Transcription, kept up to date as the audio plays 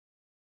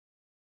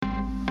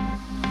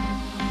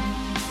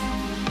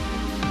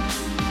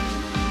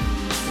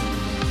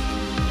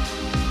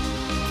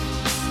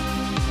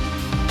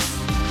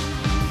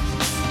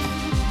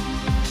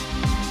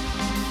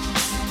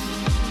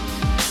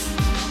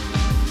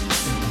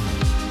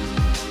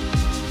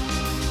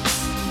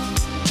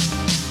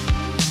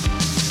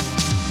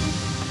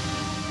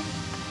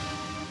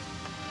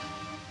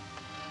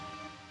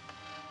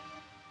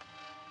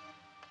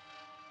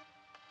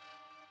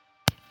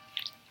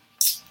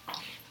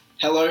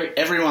Hello,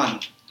 everyone.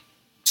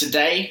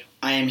 Today,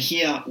 I am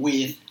here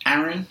with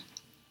Aaron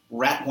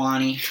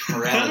Ratwani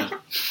Morelli.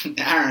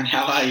 Aaron,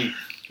 how are you?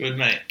 Good,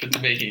 mate. Good to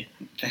be here.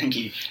 Thank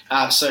you.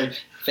 So,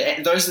 for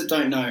those that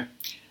don't know,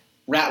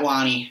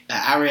 Ratwani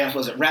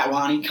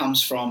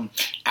comes from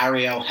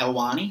Ariel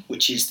Helwani,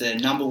 which is the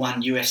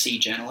 #1 UFC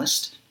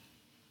journalist.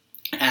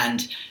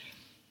 And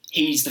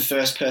he's the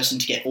first person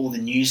to get all the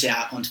news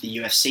out onto the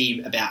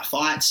UFC about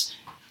fights.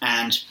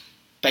 And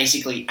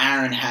basically,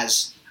 Aaron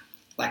has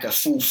like a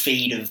full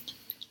feed of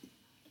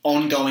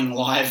ongoing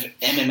live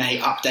MMA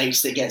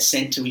updates that get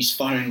sent to his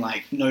phone,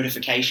 like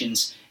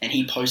notifications, and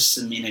he posts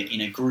them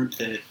in a group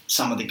that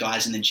some of the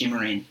guys in the gym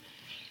are in.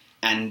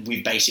 And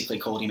we've basically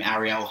called him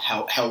Ariel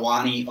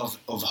Helwani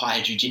of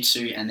Higher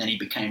Jiu-Jitsu, and then he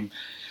became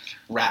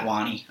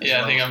Ratwani.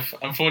 I think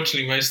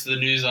unfortunately most of the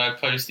news I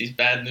post is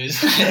bad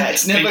news. Yeah,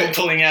 it's never people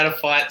pulling out of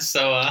fights.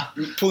 So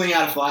pulling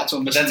out of fights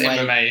or missing but that's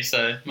weight. MMA,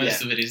 so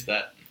most of it is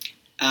that.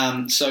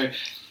 So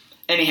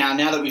anyhow,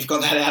 now that we've got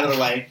that out of the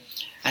way,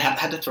 I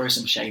had to throw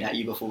some shade at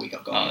you before we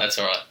got going. Oh, that's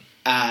all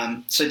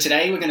right. So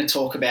today we're going to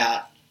talk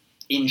about,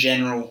 in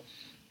general,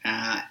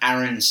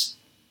 Aaron's,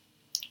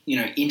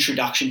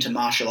 introduction to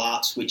martial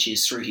arts, which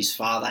is through his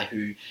father,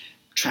 who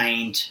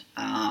trained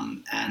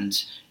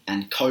and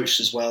coached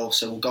as well.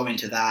 So we'll go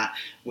into that.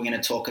 We're going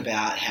to talk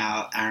about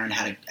how Aaron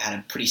had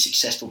a pretty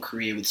successful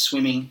career with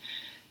swimming,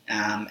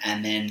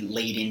 and then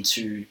lead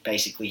into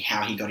basically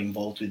how he got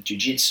involved with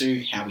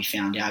jiu-jitsu, how we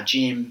found our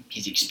gym,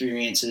 his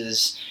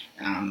experiences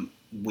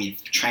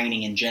with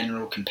training in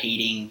general,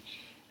 competing,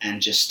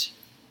 and just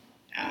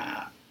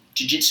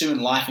jiu-jitsu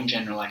and life in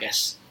general, I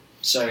guess.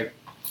 So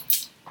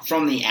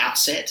from the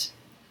outset,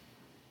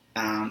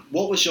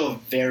 what was your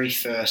very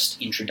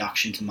first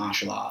introduction to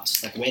martial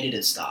arts? Like, where did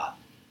it start?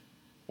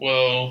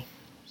 Well,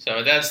 so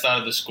my dad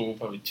started the school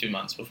probably 2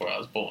 months before I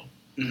was born.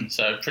 Mm-hmm.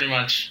 So pretty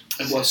much.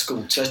 At what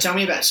school?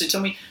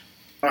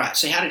 All right,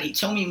 so how did he,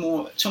 tell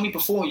me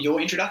before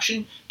your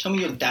introduction, tell me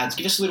your dad's,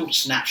 give us a little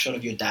snapshot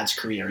of your dad's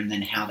career and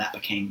then how that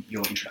became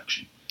your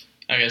introduction.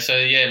 Okay, so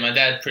yeah, my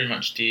dad pretty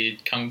much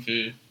did Kung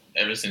Fu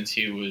ever since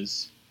he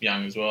was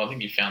young as well. I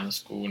think he found the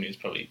school when he was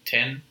probably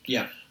 10.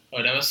 Yeah. Or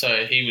whatever,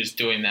 so he was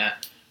doing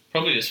that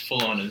probably as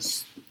full on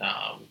as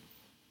a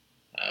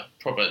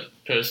proper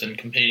person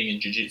competing in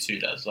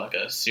jiu-jitsu does, like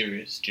a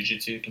serious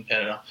jiu-jitsu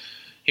competitor.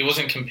 He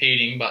wasn't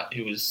competing, but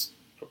he was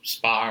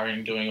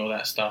sparring, doing all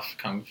that stuff,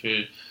 Kung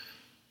Fu.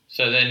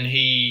 So then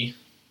he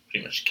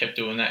pretty much kept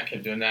doing that,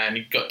 and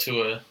he got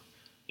to a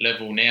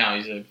level now.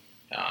 He's in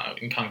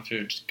Kung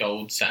Fu, just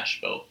gold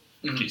sash belt,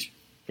 which is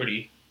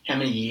pretty. How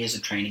many years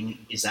of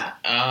training is that?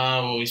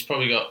 Well, he's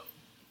probably got.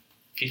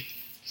 He's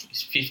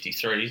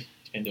 53. He's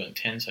been doing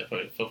 10, so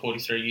for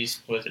 43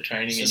 years worth of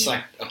training. So it's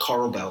like a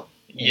coral belt.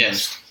 Almost.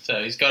 Yes.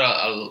 So he's got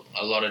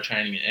a lot of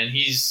training, and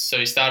he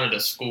started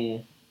a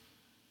school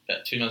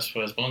about 2 months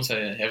before I was born. So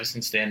ever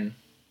since then,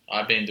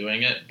 I've been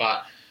doing it,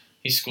 but.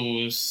 His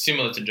school's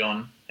similar to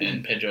John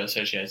and Pedro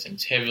Association.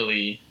 It's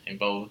heavily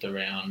involved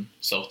around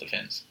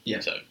self-defense. Yeah.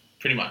 So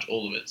pretty much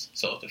all of it's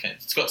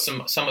self-defense. It's got some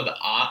of the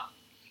art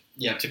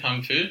to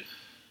Kung Fu,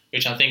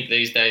 which I think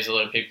these days a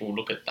lot of people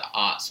look at the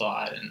art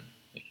side and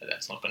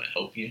that's not going to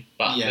help you.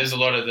 But there's a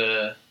lot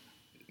of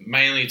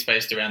mainly it's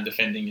based around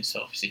defending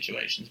yourself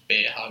situations,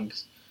 bear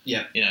hugs,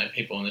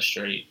 people on the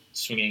street,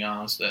 swinging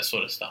arms, that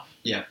sort of stuff.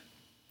 Yeah.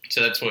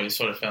 So that's what he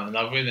sort of fell in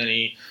love with, and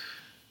he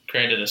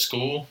created a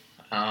school.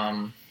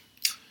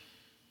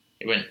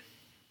 It went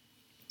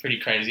pretty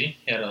crazy.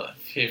 He had a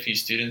fair few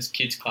students,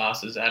 kids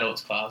classes,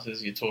 adults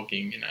classes. You're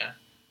talking,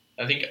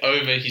 I think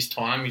over his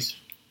time, he's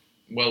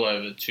well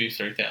over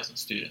 2,000-3,000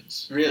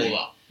 students. Really? All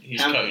up.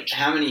 His coach.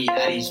 How many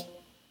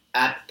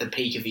at the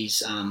peak of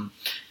his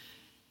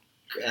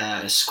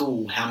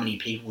school? How many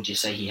people would you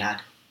say he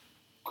had?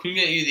 Couldn't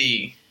get you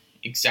the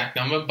exact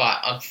number,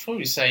 but I'd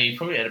probably say he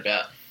probably had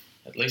about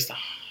at least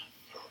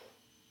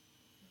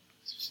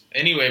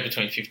anywhere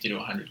between 50 to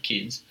 100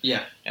 kids.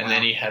 Yeah. And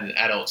then he had an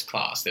adults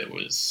class that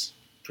was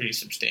pretty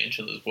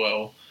substantial as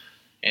well.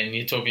 And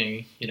you're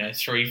talking,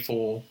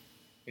 3-4,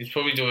 he's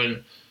probably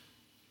doing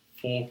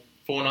four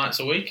nights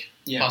a week,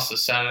 plus a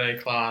Saturday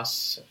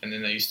class. And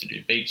then they used to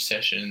do beach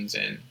sessions,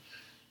 and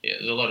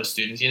there's a lot of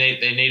students.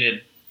 They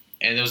needed,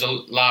 and there was a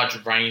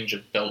large range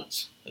of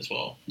belts as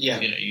well. Yeah.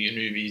 Your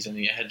newbies, and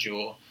you had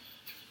your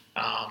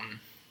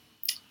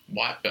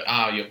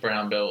your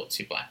brown belts,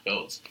 your black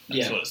belts,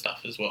 that sort of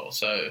stuff as well.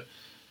 So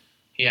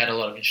he had a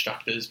lot of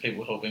instructors,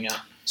 people helping out.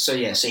 So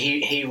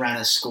he ran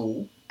a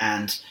school,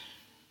 and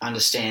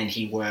understand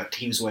he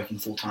was working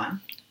full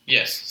time.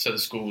 Yes, so the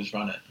school was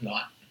run at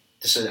night.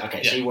 So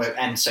he worked,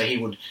 and so he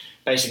would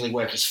basically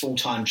work his full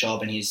time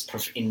job in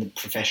the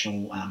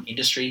professional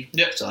industry.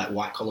 Yep. So like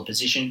white collar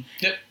position.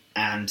 Yep.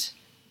 And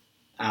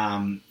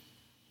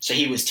so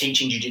he was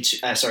teaching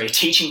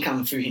teaching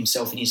Kung Fu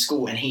himself in his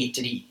school, and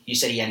you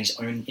said he had his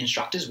own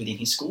instructors within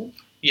his school?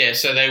 Yeah,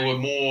 so they were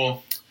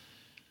more,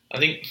 I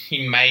think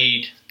he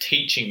made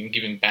teaching and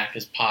giving back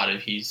as part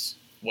of his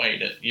way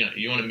to,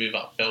 you want to move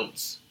up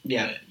belts.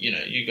 Yeah.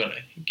 You got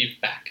to give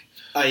back.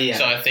 Oh, yeah.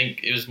 So I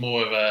think it was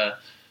more of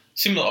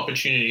similar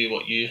opportunity to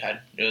what you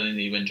had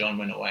earlier when John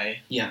went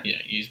away. Yeah.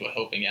 You were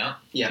helping out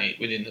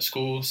within the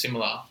school,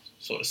 similar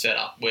sort of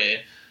setup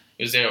where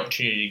it was their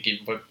opportunity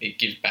to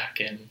give back,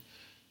 and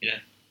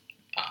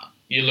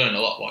you learn a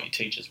lot while you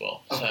teach as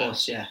well. Of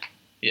course, yeah.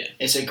 Yeah.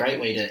 It's a great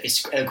way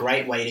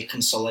to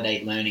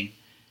consolidate learning,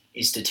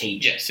 is to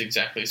teach. Yes,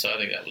 exactly. So I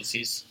think that was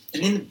his.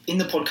 And in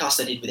the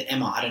podcast I did with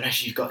Emma, I don't know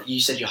if you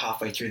said you're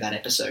halfway through that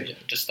episode. Yeah,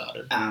 just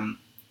started.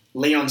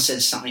 Leon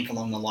says something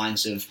along the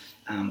lines of,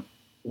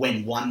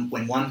 when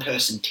one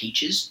person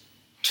teaches,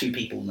 two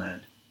people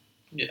learn.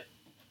 Yeah.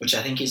 Which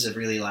I think is a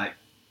really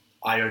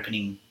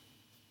eye-opening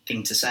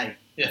thing to say.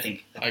 Yeah, I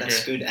think I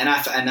that's agree. good.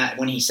 And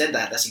when he said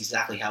that, that's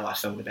exactly how I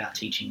felt about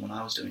teaching when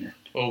I was doing it.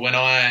 Well, when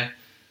I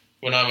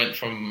went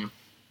from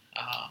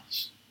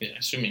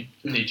swimming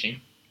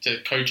teaching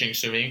to coaching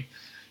swimming,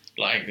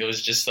 it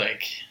was just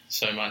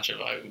so much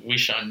of I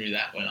wish I knew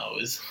that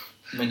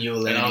when you were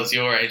learning. When I was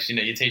your age.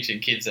 You're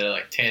teaching kids that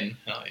are 10.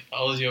 If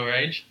I was your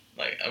age,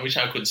 I wish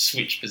I could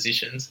switch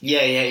positions.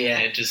 Yeah.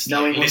 And just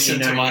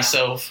listen to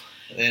myself,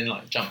 and then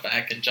jump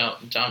back and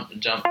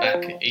jump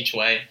back each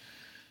way,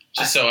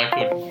 just so I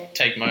could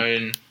take my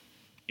own,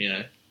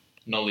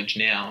 knowledge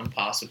now and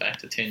pass it back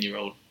to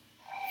 10-year-old.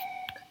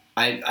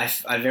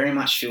 I very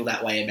much feel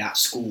that way about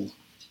school.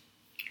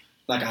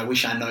 I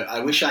wish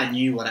I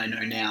knew what I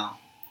know now.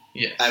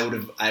 Yes. I would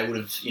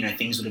have,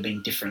 things would have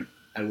been different.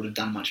 I would have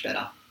done much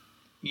better.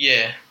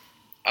 Yeah.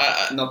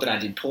 Not that I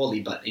did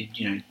poorly, but it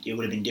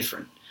would have been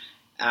different.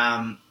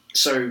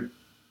 So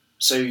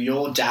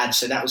your dad,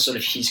 so that was sort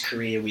of his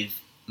career with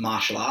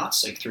martial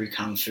arts, through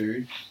Kung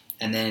Fu,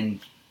 and then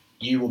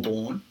you were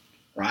born,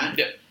 right?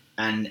 Yep.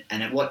 And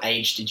at what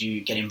age did you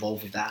get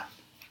involved with that?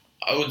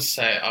 I would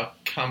say I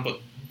can't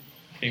put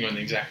finger on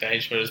the exact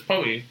age, but it was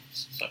probably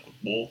like a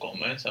walk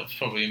almost. I was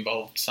probably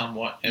involved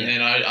somewhat. And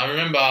then I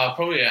remember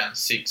probably around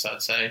 6,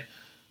 I'd say,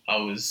 I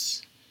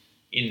was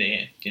in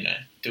there,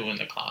 doing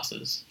the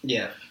classes.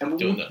 Yeah. And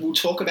we'll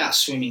talk about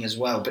swimming as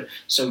well. But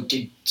so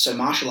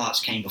martial arts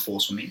came before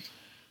swimming?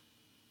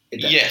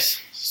 Yes.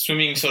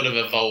 Swimming sort of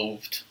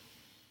evolved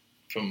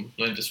from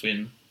learn to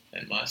swim,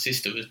 and my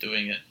sister was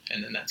doing it,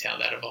 and then that's how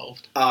that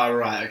evolved. Oh,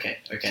 right. Okay.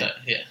 So,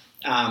 yeah.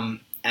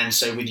 And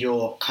so with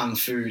your Kung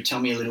Fu, tell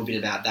me a little bit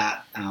about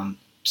that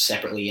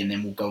separately, and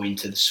then we'll go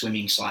into the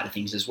swimming side of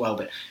things as well.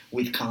 But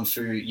with Kung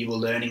Fu, you were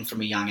learning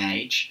from a young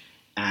age,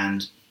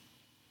 and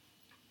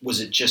was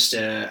it just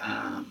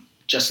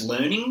just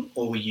learning,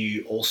 or were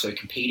you also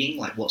competing?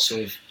 What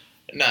sort of...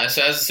 No,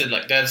 so as I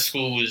said, Dad's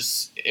school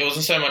it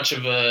wasn't so much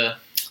of a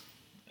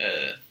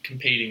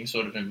competing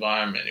sort of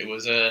environment. It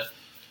was there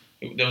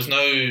was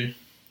not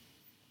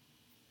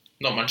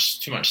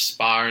too much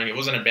sparring. It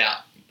wasn't about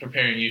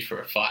preparing you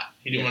for a fight.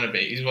 He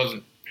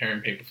wasn't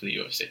preparing people for the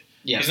UFC.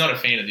 Yeah. He's not a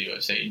fan of the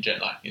UFC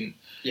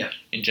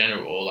in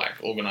general, or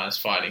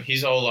organised fighting.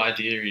 His whole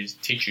idea is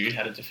teach you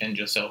how to defend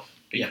yourself,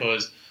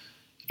 because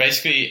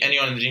basically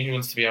anyone in the gym who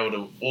wants to be able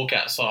to walk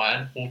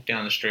outside, walk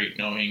down the street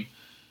knowing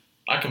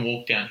I can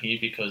walk down here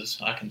because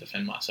I can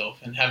defend myself,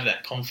 and have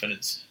that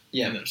confidence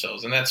in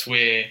themselves. And that's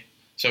where,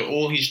 so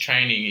all his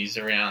training is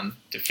around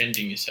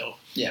defending yourself.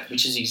 Yeah,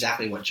 which is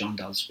exactly what John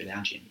does with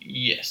our gym.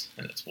 Yes,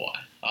 and that's why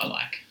I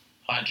like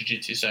high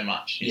jiu-jitsu so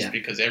much,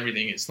 because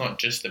everything, it's not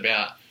just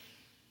about,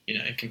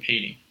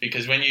 competing.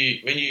 Because when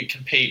you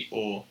compete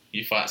or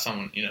you fight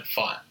someone in a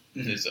fight,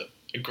 there's a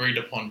agreed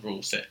upon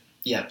rule set.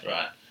 Yeah.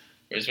 Right?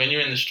 Whereas when you're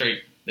in the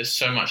street, there's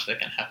so much that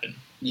can happen.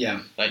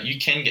 Yeah. You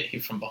can get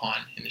hit from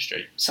behind in the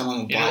street.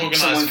 Someone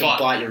could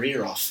bite your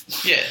ear off.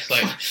 Yeah,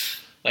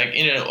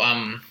 in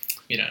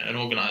an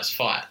organised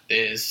fight,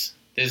 there's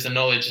the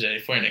knowledge that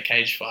if we're in a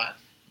cage fight,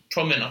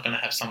 probably not going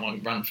to have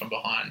someone run from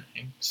behind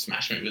and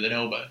smash me with an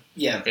elbow.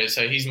 Yeah. But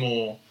so he's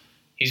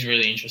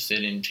really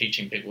interested in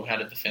teaching people how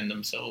to defend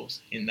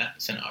themselves in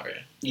that scenario.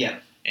 Yeah.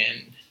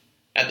 And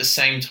at the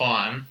same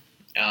time,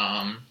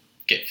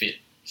 get fit.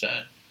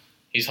 So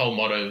his whole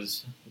motto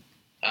is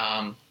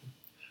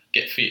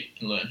get fit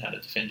and learn how to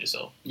defend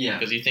yourself. Yeah.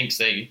 Because he thinks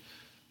they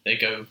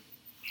go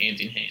hand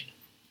in hand.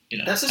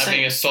 That's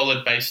having a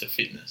solid base of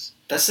fitness.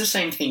 That's the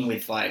same thing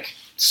with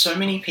so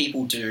many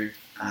people do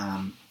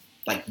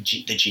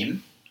the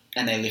gym,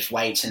 and they lift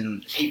weights,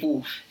 and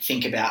people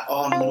think about,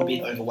 I'm a little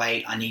bit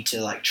overweight, I need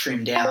to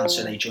trim down,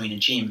 so they join a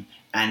gym.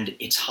 And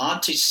it's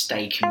hard to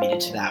stay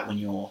committed to that when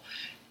you're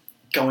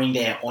going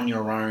there on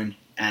your own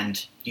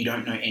and you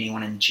don't know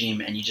anyone in the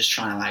gym and you're just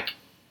trying to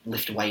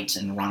lift weights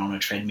and run on a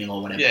treadmill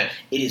or whatever. Yeah.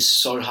 It is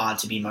so hard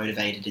to be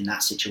motivated in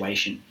that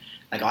situation.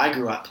 I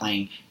grew up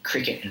playing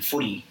cricket and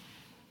footy,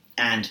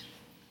 and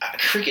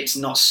cricket's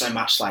not so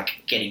much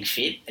getting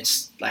fit.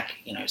 It's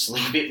it's a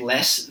little bit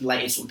less,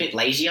 it's a bit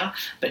lazier,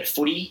 but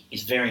footy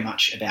is very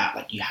much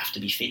about you have to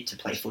be fit to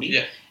play footy.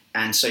 Yeah.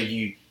 And so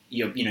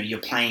you're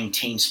playing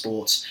team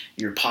sports,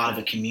 you're a part of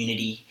a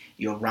community,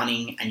 you're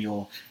running, and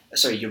you're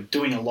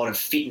doing a lot of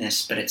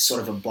fitness, but it's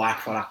sort of a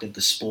byproduct of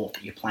the sport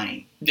that you're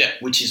playing. Yeah.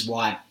 Which is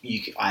why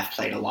I've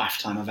played a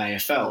lifetime of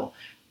AFL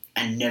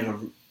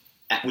and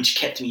which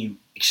kept me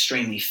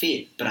extremely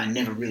fit, but I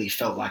never really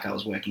felt like I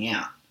was working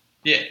out.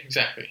 Yeah,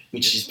 exactly.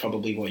 which is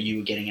probably what you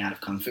were getting out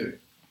of Kung Fu.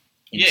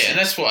 Yeah, and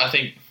that's what I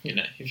think,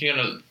 if you're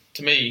going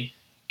to me,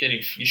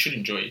 you should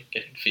enjoy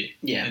getting fit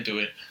and do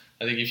it.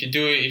 I think if you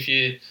do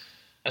it,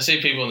 I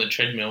see people on the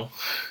treadmill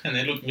and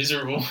they look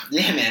miserable.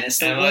 Yeah, man, it's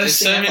the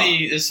worst thing ever.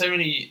 There's so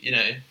many,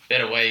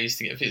 better ways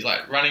to get fit.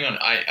 Like running on,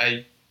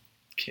 I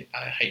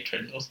hate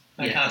treadmills.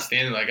 I can't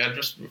stand it. Like I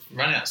just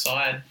run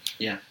outside.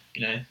 Yeah.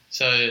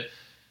 So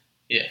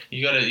yeah,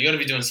 you gotta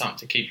be doing something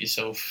to keep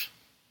yourself,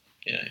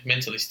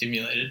 mentally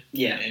stimulated.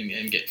 Yeah.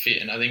 And get fit.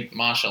 And I think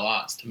martial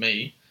arts to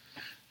me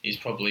is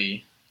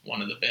probably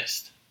one of the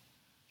best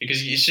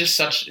because it's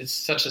such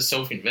a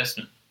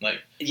self-investment. Like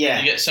you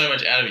get so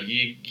much out of it.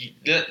 You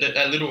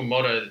that little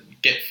motto,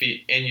 get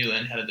fit and you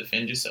learn how to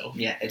defend yourself.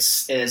 Yeah,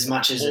 it's as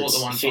much as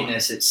it's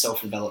fitness, it's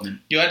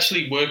self-development. You're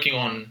actually working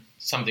on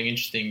something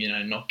interesting,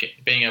 not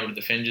being able to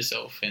defend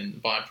yourself, and the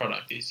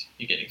byproduct is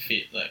you're getting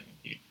fit. Like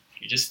you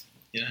just,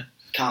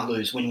 can't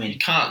lose, win-win. You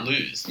can't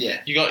lose.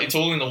 Yeah. It's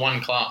all in the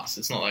one class.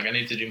 It's not like I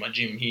need to do my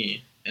gym here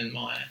and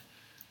my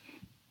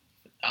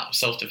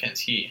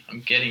self-defense here.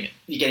 I'm getting it.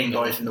 You're getting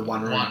both in the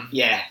one room.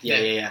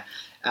 Yeah.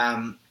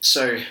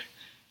 So,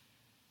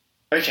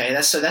 okay,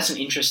 that's an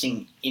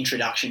interesting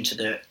introduction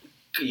to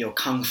your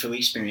Kung Fu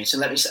experience. So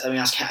let me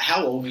ask,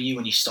 how old were you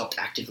when you stopped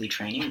actively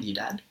training with your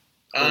dad?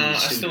 I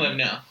still am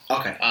now.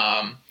 Okay.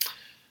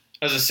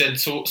 As I said,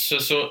 sort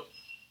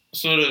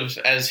of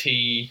as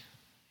he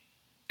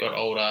got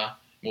older,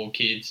 more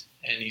kids,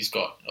 and he's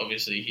got an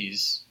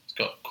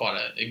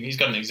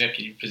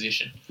executive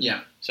position.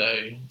 Yeah. So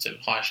it's a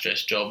high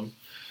stress job.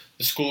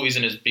 The school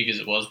isn't as big as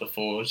it was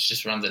before. It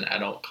just runs an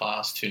adult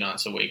class 2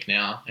 nights a week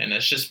now, and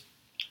it's just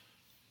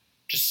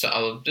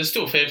there's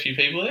still a fair few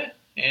people there,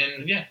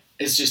 and yeah.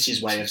 It's just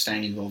his way of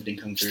staying involved in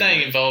Kung Fu.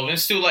 Staying involved, and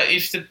still like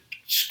if the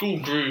school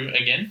grew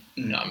again,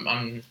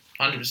 I'm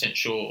 100%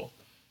 sure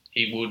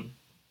he would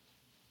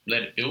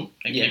let it build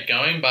and keep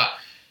going, but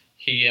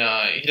he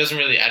doesn't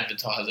really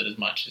advertise it as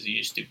much as he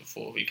used to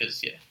before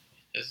because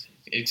there's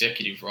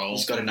executive role.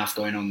 He's got enough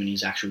going on in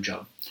his actual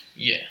job.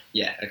 Yeah.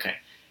 Yeah. Okay.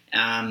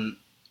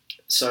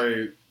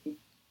 So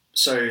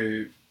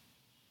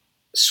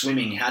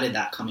swimming, how did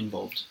that come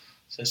involved?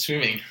 So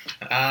swimming,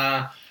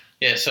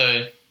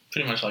 so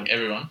pretty much like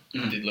everyone,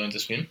 I did learn to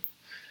swim,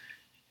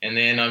 and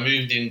then I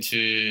moved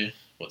into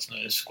what's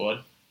known as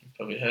squad. You've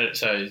probably heard it.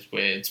 So it's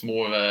where it's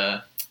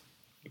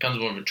becomes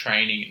more of a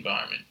training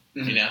environment.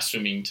 Mm-hmm. You're now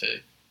swimming to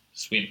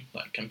swim,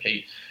 like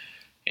compete,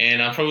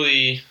 and I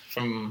probably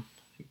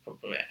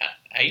at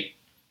 8,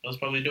 I was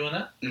probably doing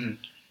that,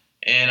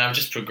 and I've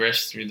just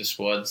progressed through the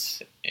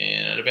squads,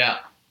 and at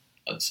about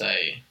I'd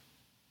say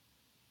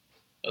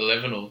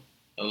 11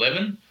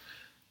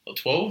 or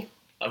 12,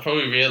 I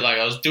probably realized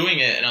I was doing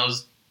it and I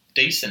was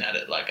decent at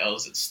it. Like I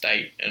was at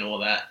state and all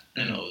that,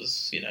 and I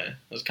was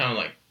kind of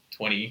like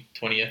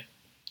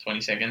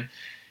 22nd,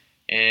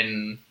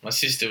 and my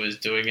sister was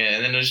doing it,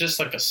 and then there was just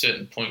like a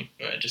certain point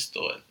where I just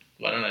thought,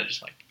 why don't I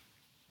just like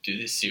do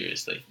this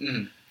seriously?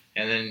 And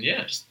then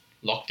just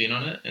locked in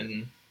on it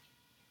and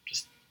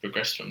just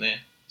progressed from there.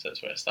 So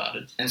that's where I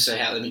started. And so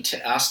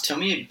tell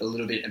me a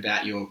little bit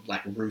about your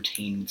like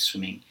routine with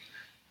swimming.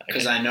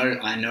 Because I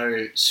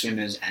know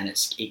swimmers, and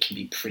it can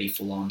be pretty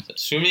full on. So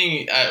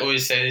swimming, I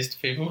always say this to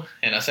people,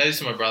 and I say this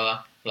to my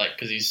brother, like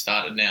because he's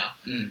started now.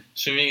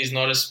 Swimming is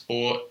not a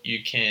sport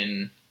you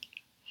can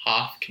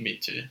half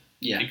commit to.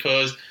 Yeah.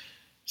 Because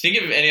think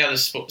of any other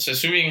sport. So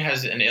swimming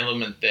has an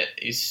element that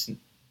it's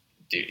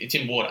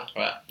in water,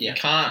 right? Yeah. You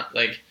can't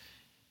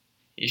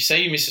you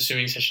say you miss a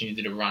swimming session, you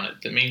did a run.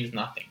 That means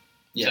nothing.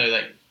 Yeah.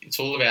 So it's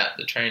all about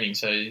the training.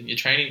 So you're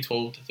training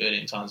 12 to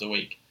 13 times a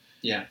week.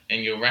 Yeah.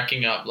 And you're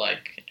racking up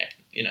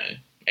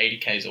 80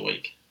 Ks a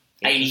week.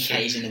 80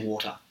 Ks in the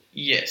water.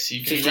 Yes,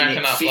 you can be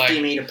racking up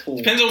 50 meter pool.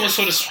 Depends on what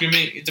sort of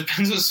swimming. It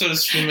depends what sort of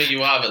swimmer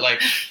you are, but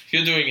if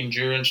you're doing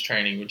endurance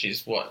training, which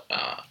is what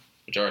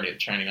majority of the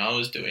training I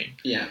was doing.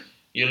 Yeah.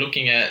 You're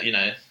looking at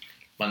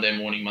Monday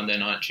morning, Monday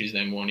night,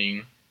 Tuesday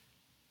morning,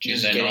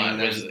 Tuesday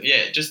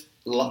night. Just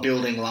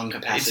building lung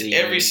capacity.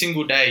 It's every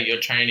single day you're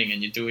training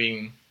and you're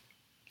doing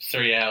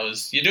 3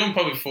 hours. You're doing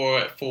probably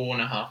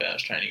 4.5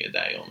 hours training a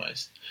day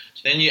almost.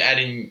 Then you add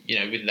in,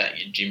 with that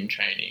your gym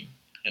training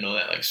and all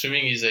that. Like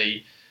swimming is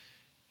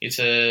it's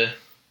a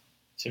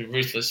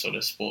ruthless sort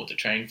of sport to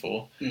train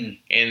for, and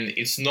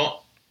it's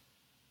not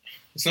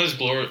as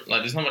glory.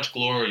 Like there's not much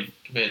glory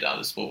compared to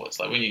other sports.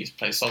 Like when you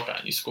play soccer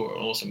and you score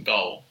an awesome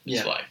goal,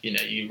 it's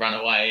you run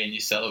away and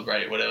you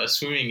celebrate whatever.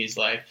 Swimming is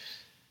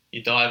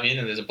you dive in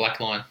and there's a black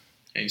line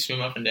and you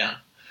swim up and down.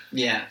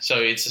 Yeah. So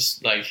it's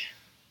just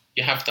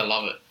you have to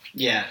love it.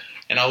 Yeah.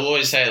 And I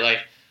always say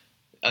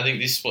I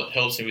think this is what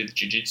helps me with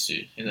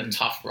jiu-jitsu in the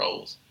tough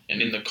roles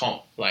and in the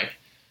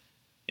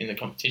in the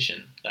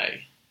competition.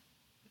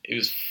 It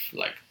was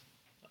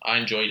I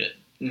enjoyed it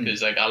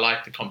because I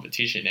like the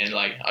competition and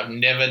I've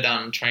never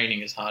done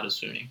training as hard as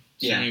swimming.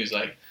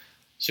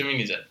 Swimming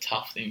is a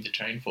tough thing to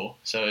train for.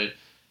 So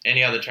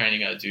any other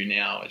training I do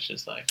now, it's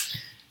just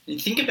You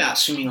think about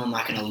swimming on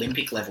an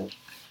Olympic level.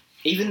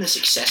 Even the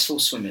successful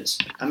swimmers.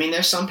 I mean,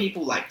 there's some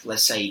people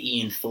let's say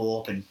Ian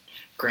Thorpe and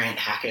Grant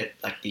Hackett,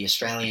 like the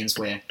Australians,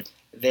 where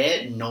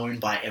they're known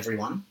by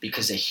everyone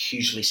because they're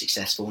hugely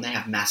successful and they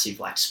have massive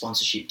like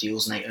sponsorship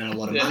deals and they earn a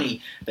lot of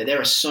money. But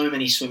there are so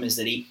many swimmers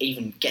that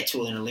even get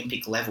to an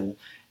Olympic level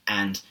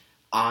and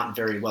aren't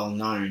very well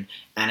known.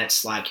 And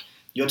it's like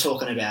you're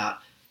talking about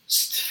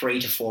 3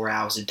 to 4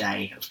 hours a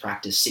day of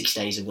practice, 6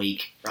 days a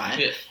week, right?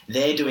 Yeah.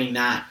 They're doing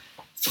that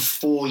for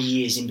 4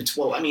 years in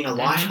between. Well, I mean, a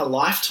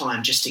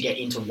lifetime just to get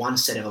into one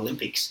set of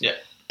Olympics. Yeah.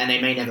 And they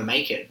may never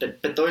make it.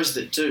 But those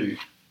that do,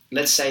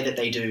 let's say they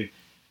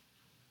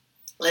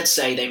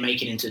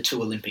make it into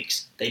 2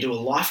 Olympics. They do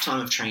a lifetime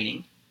of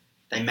training.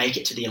 They make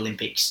it to the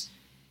Olympics.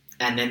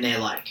 And then they're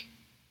like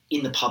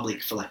in the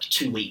public for like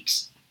 2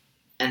 weeks.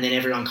 And then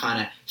everyone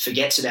kind of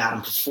forgets about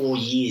them for 4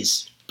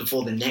 years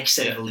before the next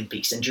set of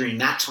Olympics. And during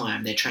that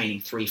time, they're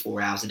training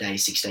 3-4 hours a day,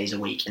 6 days a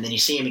week. And then you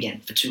see them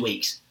again for 2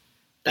 weeks.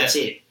 That's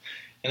it.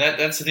 And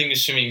that's the thing with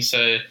swimming.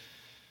 So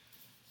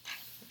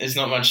there's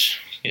not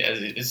much,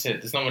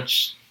 there's not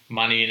much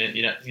money in it.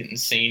 You're not getting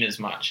seen as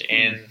much.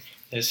 And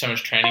there's so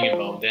much training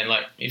involved. And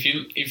like, if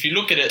you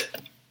look at it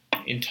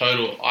in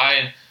total,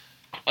 I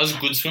was a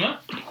good swimmer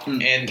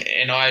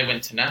and I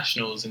went to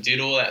nationals and did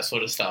all that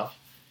sort of stuff.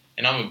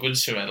 And I'm a good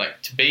swimmer. Like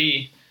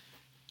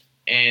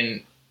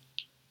and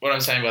what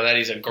I'm saying by that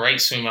is a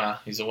great swimmer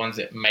is the ones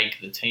that make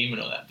the team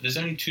and all that. But there's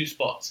only 2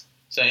 spots.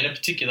 So in a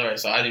particular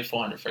race, I do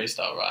 400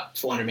 freestyle, right?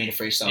 400 meter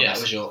freestyle. Yes.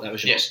 That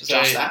was yours. So,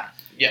 just that.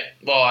 Yeah.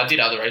 Well, I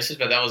did other races,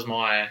 but that was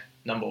my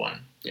number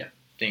one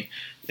thing.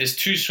 There's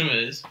 2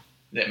 swimmers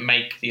that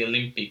make the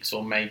Olympics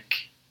or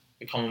make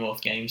the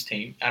Commonwealth Games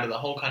team out of the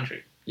whole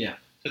country. Yeah.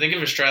 So think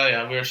of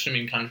Australia. We're a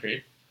swimming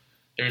country.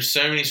 There are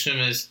so many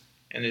swimmers,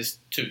 and there's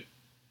 2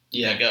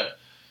 that go.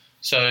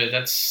 So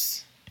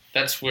that's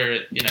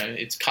where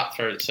it's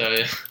cutthroat. So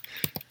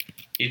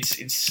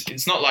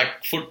it's not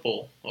like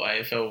football or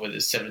AFL where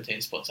there's 17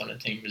 spots on a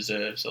team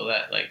reserves or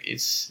that. Like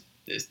there's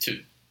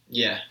 2.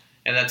 Yeah.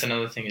 And that's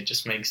another thing. It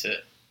just makes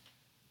it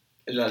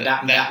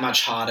that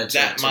much harder.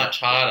 Much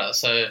harder.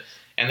 So,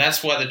 and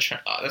that's why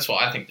that's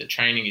why I think the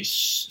training is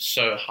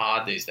so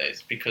hard these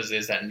days, because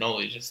there's that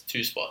knowledge. It's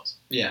 2 spots.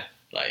 Yeah.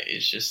 Like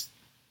it's just,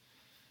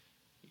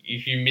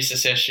 if you miss a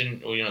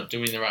session or you're not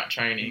doing the right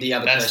training,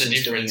 that's the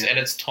difference. And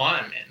it's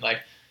time, man.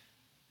 Like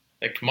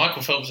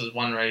Michael Phelps has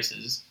won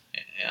races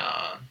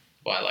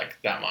by like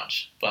that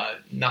much, but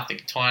nothing,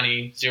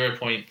 tiny,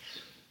 0.1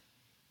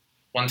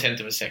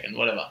 of a second,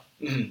 whatever.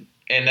 Mm-hmm.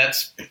 And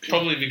that's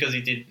probably because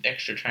he did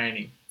extra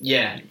training.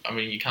 Yeah. I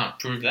mean, you can't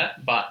prove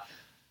that, but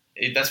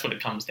that's what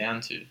it comes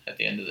down to at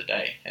the end of the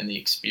day, and the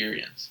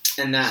experience.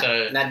 And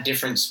that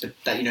difference, that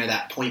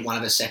 0.1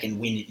 of a second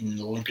win in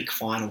an Olympic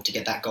final to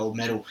get that gold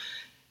medal,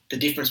 the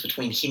difference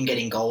between him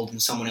getting gold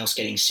and someone else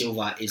getting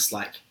silver is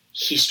like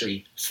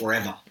history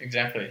forever.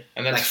 Exactly.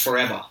 And that's like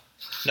forever.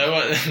 No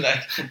one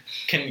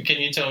can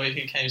you tell me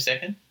who came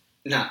second?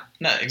 No,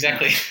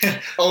 exactly. No.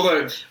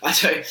 Although I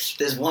tell you,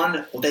 there's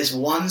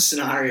one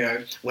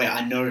scenario where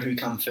I know who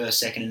come first,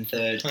 second, and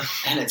third,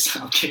 and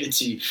I'll give it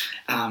to you.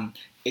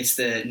 It's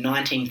the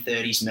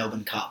 1930s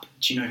Melbourne Cup.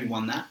 Do you know who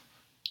won that?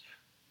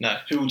 No.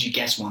 Who would you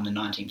guess won the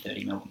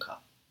 1930 Melbourne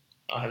Cup?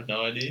 I have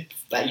no idea.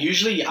 But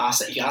usually,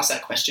 if you ask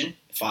that question,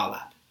 Phar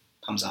Lap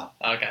comes up.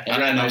 Okay.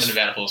 Everyone knows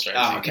about horse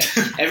racing. Oh, okay.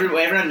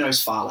 Everyone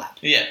knows Phar Lap.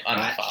 Yeah, I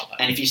know Phar Lap.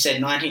 And if you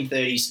said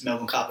 1930s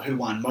Melbourne Cup, who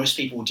won? Most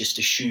people would just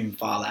assume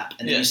Phar Lap.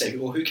 And then you say,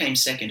 well, who came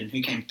second and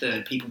who came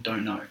third? People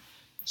don't know.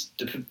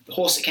 The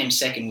horse that came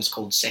second was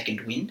called Second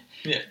Wind.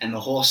 Yeah. And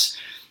the horse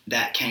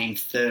that came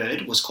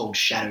third was called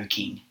Shadow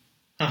King.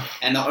 Huh.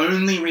 And the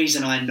only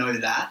reason I know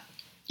that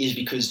is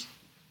because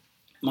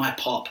my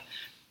pop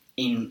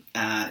in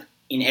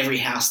every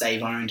house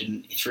they've owned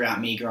and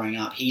throughout me growing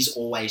up, he's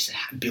always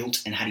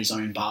built and had his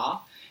own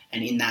bar.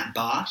 And in that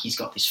bar, he's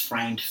got this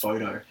framed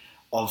photo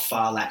of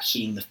Phar Lap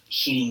hitting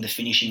the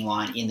finishing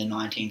line in the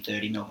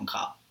 1930 Melbourne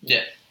Cup.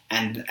 Yeah.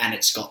 And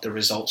it's got the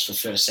results for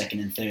first, second,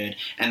 and third.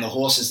 And the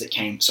horses that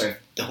came,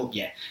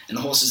 and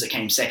the horses that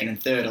came second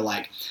and third are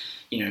like,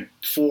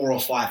 4 or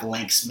 5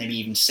 lengths, maybe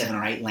even 7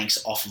 or 8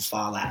 lengths off of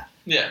Phar Lap.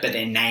 Yeah. But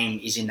their name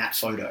is in that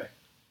photo.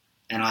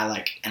 And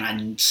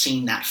I've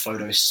seen that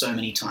photo so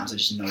many times, I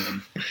just know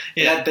them.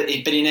 Yeah. But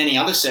in any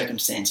other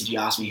circumstance, if you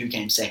ask me who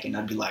came second,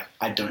 I'd be like,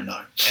 I don't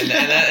know. And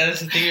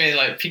that's the thing, man,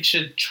 like,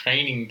 picture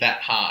training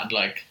that hard.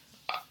 Like,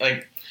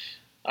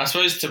 I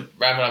suppose to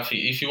wrap it up for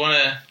you, if you want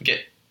to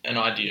get an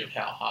idea of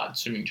how hard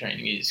swimming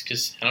training is,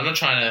 and I'm not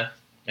trying to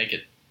make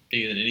it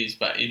bigger than it is,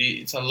 but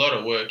it's a lot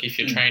of work if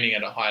you're training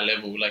at a high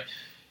level. Like,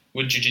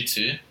 with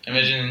jiu-jitsu,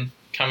 imagine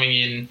coming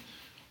in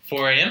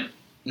 4 a.m.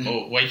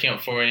 or waking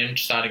up 4 a.m.,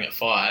 starting at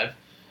 5,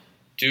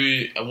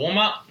 do a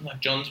warm-up, like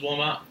John's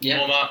warm-up,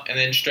 and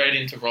then straight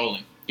into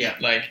rolling. Yeah.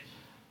 Like,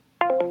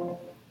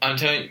 I'm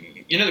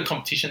telling you, the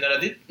competition that I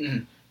did?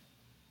 Mm-hmm.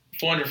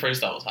 400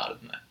 freestyle was harder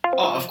than that.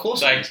 Oh, of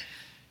course. Like,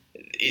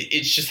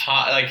 it's just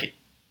hard. Like,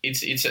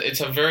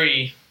 it's a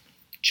very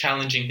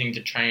challenging thing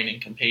to train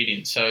and compete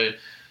in. So,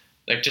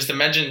 like, just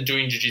imagine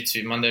doing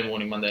jiu-jitsu Monday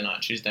morning, Monday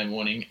night, Tuesday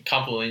morning,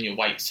 couple in your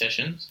weight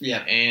sessions.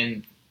 Yeah.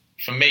 And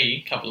for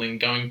me, coupling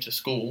going to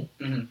school,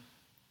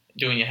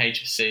 doing your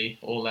HSC,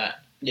 all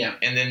that, Yeah.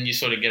 And then you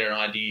sort of get an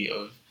idea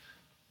of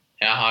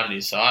how hard it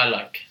is. So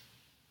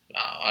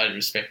I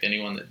respect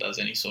anyone that does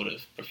any sort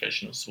of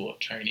professional sport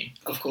training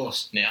Of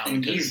course. now.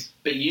 And because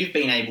you've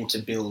been able to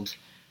build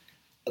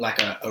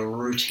like a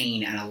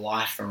routine and a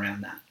life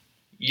around that.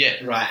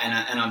 yeah, Right,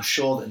 and I'm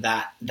sure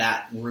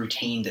that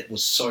routine that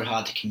was so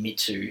hard to commit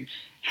to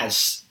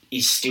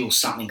is still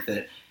something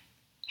that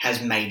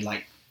has made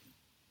like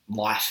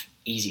life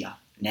easier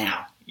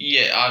now.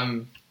 yeah,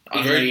 I'm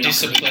Even though very you're not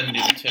disciplined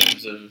in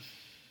terms of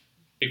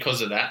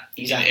because of that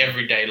Exactly. in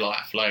everyday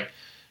life. Like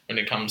when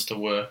it comes to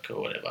work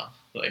or whatever,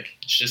 like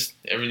it's just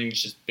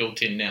everything's just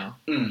built in now.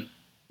 Mm.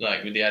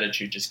 Like with the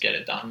attitude, just get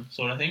it done,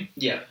 sort of thing.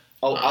 Yeah,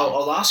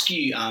 I'll ask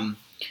you.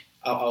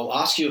 I'll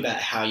ask you about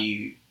how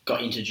you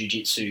got into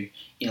jiu-jitsu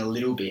in a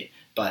little bit,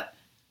 but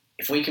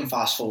if we can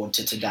fast forward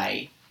to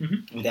today,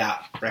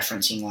 without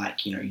referencing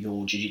like your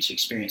jiu-jitsu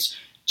experience,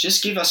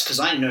 just give us, because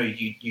I know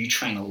you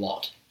train a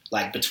lot,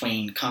 like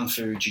between kung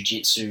fu,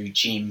 jiu-jitsu,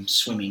 gym,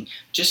 swimming.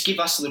 Just give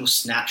us a little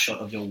snapshot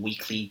of your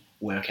weekly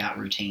workout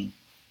routine,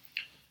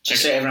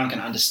 just so everyone can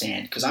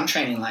understand. Because I'm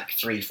training like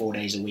 3-4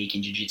 days a week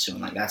in jiu-jitsu,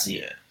 and like that's it.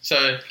 Yeah.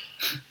 So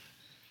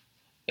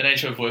the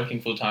nature of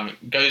working full time,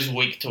 it goes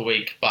week to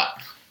week, but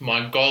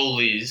my goal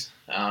is,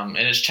 and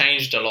it's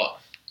changed a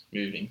lot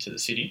moving to the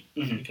city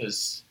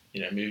because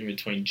moving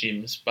between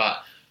gyms.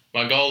 But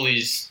my goal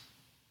is,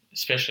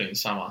 especially in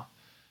summer,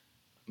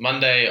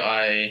 Monday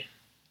I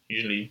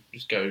usually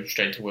just go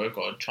straight to work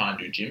or try and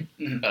do gym.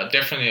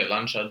 Definitely at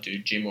lunch I'll do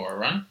gym or a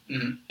run,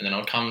 and then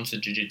I'll come to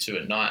jiu-jitsu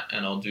at night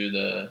and I'll do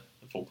the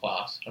full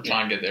class. I'll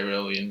try and get there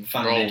early and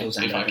roll Fundamentals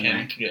and if I open can.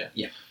 rank.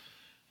 Yeah.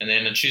 And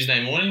then a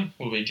Tuesday morning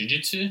will be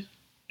jiu-jitsu,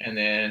 and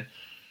then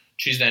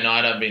Tuesday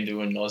night I've been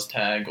doing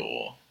NOS-tag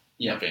or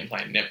I've been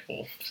playing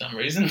netball for some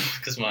reason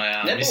because my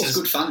Netball's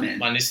good fun, man.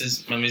 my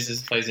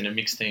missus plays in a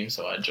mixed team,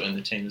 so I joined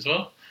the team as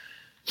well.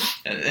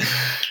 And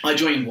I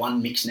joined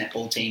one mixed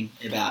netball team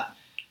about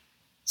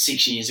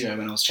 6 years ago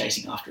when I was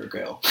chasing after a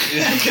girl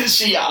because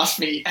she asked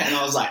me, and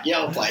I was like, "Yeah,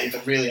 I'll play,"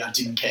 but really I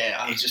didn't care.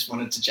 I just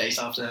wanted to chase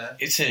after her.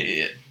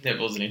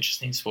 Netball's an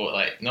interesting sport.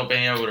 Like not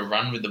being able to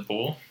run with the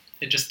ball,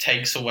 it just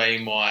takes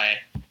away my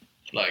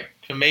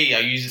for me, I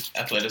use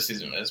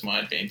athleticism as my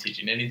advantage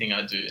in anything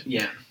I do.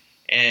 Yeah.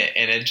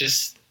 And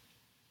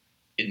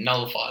it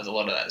nullifies a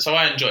lot of that. So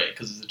I enjoy it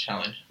because it's a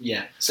challenge.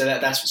 Yeah. So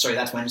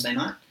that's Wednesday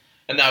night?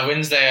 And no,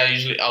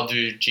 Wednesday I'll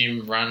do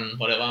gym, run,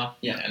 whatever.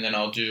 Yeah. And then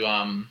I'll do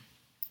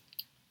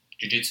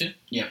jiu-jitsu.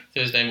 Yeah.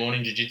 Thursday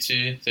morning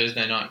jiu-jitsu,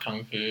 Thursday night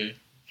kung fu,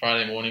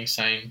 Friday morning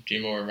same,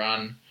 gym or a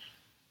run,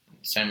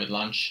 same with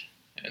lunch.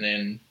 And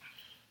then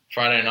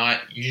Friday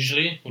night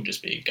usually will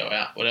just be go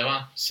out,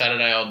 whatever.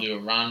 Saturday I'll do a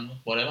run,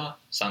 whatever.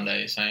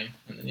 Sunday same,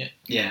 and then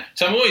Yeah.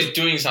 So I'm always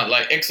doing something.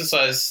 Like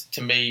exercise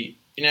to me,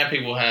 how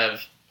people have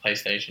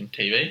PlayStation,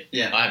 TV.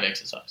 Yeah. I have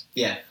exercise.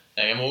 Yeah.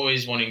 Like I'm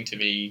always wanting to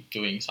be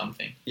doing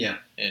something. Yeah.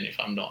 And if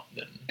I'm not,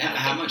 then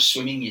How much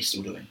swimming are you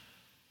still doing?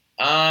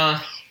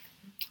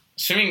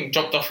 Swimming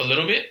dropped off a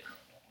little bit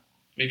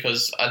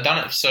because I've done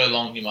it for so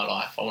long in my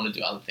life. I want to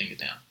do other things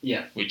now.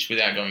 Yeah. Which,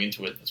 without going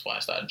into it, that's why I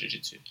started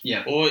jiu-jitsu.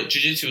 Yeah. Or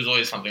jiu-jitsu was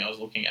always something I was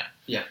looking at.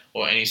 Yeah.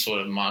 Or any sort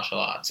of martial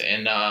arts.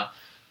 And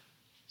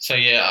so,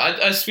 yeah,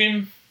 I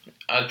swim.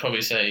 I'd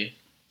probably say,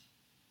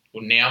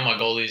 well, now my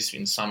goal is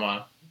in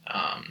summer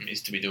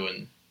is to be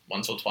doing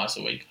once or twice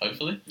a week,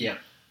 hopefully. Yeah.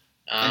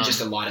 And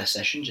just a lighter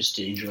session just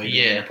to enjoy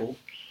the pool.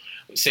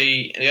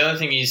 See, the other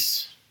thing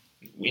is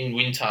in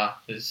winter,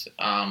 there's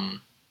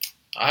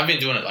I have been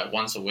doing it like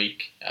once a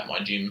week at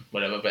my gym,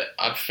 whatever, but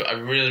I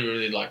really,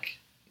 really like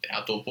the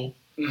outdoor pool,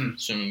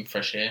 swimming,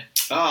 fresh air.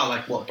 Oh,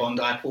 like what,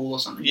 Bondi pool or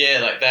something? Yeah,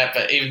 like that,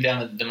 but even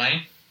down at the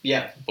Domain.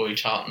 Yeah. Boy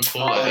Charlton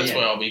pool, that's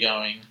where I'll be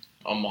going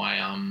on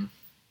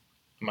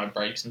my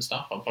breaks and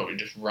stuff. I'll probably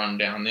just run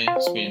down there,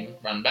 swim,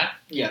 run back.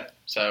 Yeah.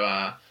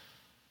 So,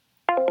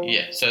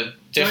 so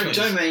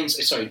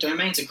definitely...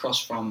 Domain's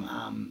across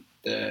from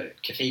the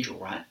cathedral,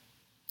 right?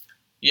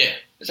 Yeah.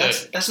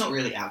 That's not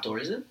really outdoor,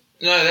 is it?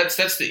 No,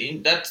 that's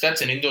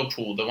an indoor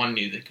pool, the one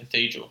near the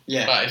cathedral.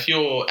 Yeah. But if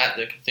you're at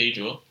the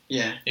cathedral,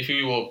 if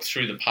you walk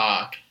through the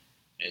park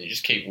and you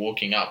just keep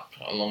walking up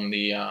along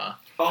the...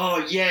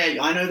 oh, yeah,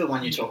 I know the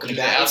one you're talking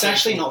about. It's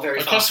actually not very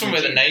far across from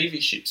where the Navy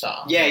ships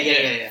are.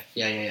 Yeah.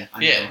 I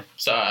know.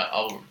 So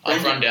I'll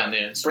run down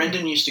there. And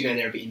Brendan used to go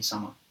there a bit in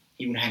summer.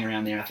 He would hang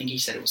around there. I think he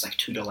said it was like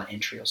 $2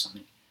 entry or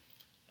something.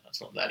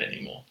 It's not that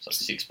anymore. It's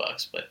like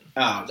 $6, but...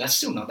 Oh, that's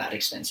still not that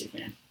expensive,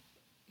 man.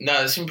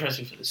 No, it's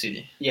impressive for the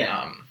city.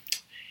 Yeah.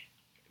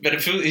 But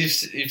it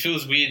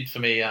feels weird for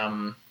me.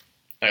 Like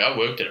I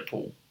worked at a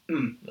pool,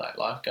 like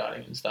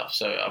lifeguarding and stuff,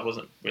 so I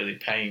wasn't really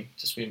paying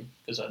to swim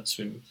because I'd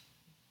swim.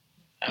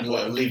 You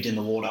lived in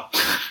the water.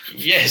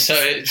 Yeah, so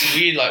it's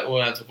weird. Like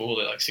going out to the pool,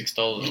 they're like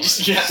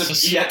 $6.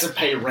 You had to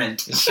pay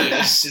rent.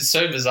 It's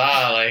so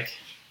bizarre. Like,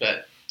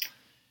 but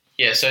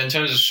yeah. So in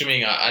terms of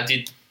swimming, I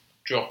did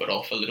drop it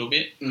off a little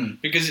bit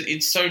because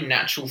it's so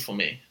natural for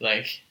me.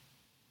 Like,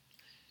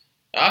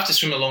 I have to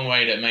swim a long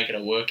way to make it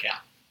a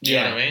workout. You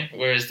know what I mean?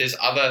 Whereas there's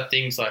other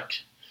things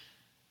like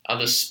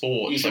other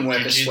sports, you can like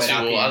work a sweat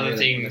up or other really,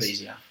 things,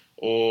 easier.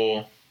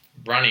 or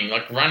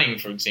running,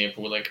 for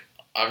example, like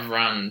I've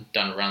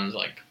done runs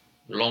like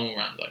long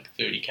runs, like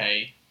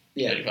 30k,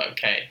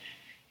 35k,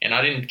 and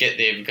I didn't get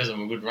there because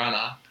I'm a good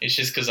runner. It's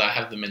just because I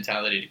have the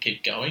mentality to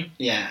keep going.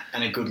 Yeah,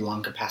 and a good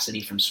lung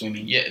capacity from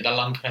swimming. Yeah, the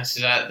lung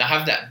capacity. They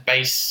have that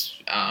base.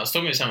 I was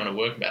talking to someone at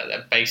work about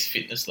that base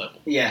fitness level.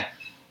 Yeah.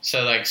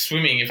 So like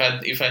swimming, if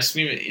I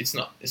swim, it's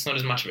not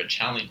as much of a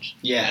challenge.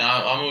 Yeah. And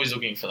I'm always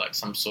looking for like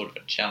some sort of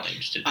a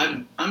challenge to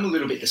do. I'm a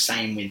little bit the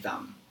same with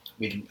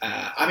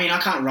I mean, I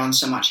can't run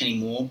so much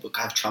anymore, but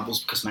I have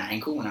troubles because my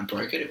ankle, when I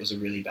broke it, it was a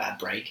really bad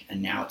break,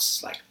 and now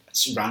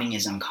running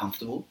is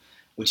uncomfortable,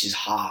 which is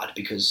hard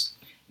because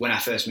when I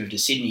first moved to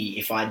Sydney,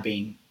 if I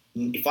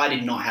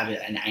did not have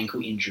an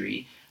ankle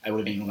injury, I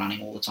would have been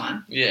running all the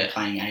time. Yeah.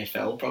 Playing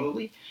AFL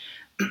probably.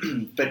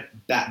 But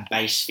that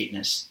base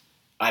fitness,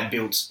 I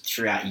built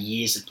throughout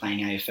years of playing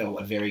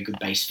AFL a very good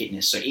base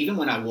fitness. So even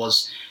when I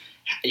was,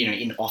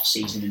 in off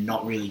season and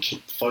not really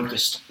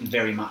focused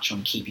very much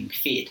on keeping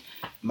fit,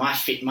 my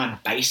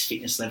base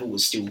fitness level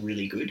was still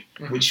really good,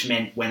 which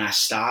meant when I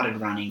started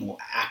running or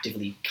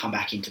actively come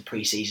back into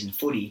preseason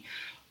footy,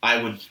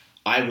 I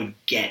would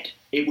get,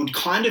 it would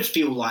kind of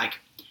feel like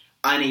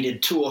I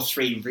needed 2 or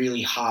 3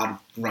 really hard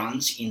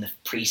runs in the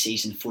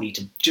preseason footy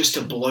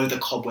to blow the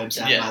cobwebs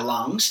out of my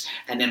lungs,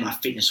 and then my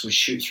fitness would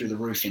shoot through the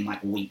roof in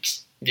like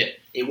weeks. Yeah.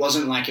 It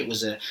wasn't like it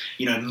was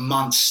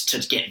months to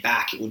get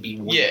back. It would be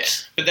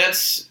weeks. Yeah, but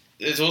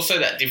there's also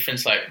that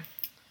difference. Like,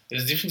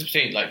 there's a difference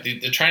between like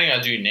the training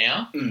I do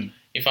now.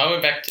 If I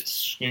went back to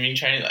swimming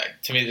training, like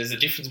to me, there's a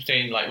difference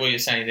between like what you're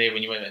saying there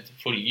when you went back to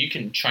footy. You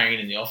can train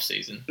in the off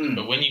season,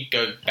 but when you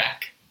go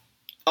back,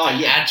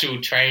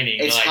 actual training,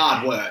 it's like,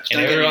 hard work,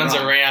 and everyone's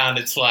around.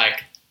 It's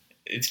like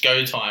it's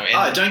go time.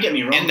 And, don't get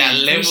me wrong. And that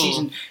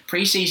level,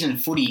 preseason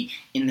footy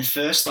in the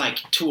first like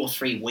 2 or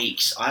 3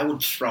 weeks, I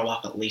would throw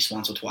up at least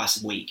once or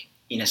twice a week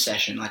in a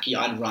session. Like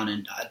I'd run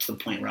and to the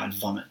point where I'd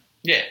vomit.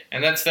 Yeah,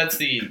 and that's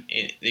the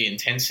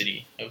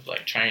intensity of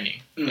like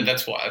training. But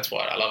that's why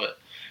I love it,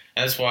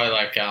 and that's why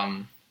like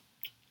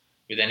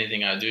with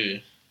anything I do,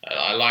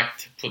 I like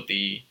to put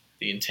the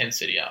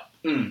intensity up.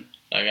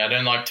 Like I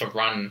don't like to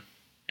run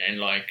and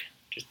like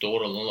just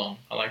dawdle along.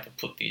 I like to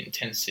put the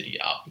intensity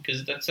up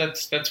because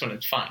that's when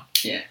it's fun.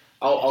 Yeah,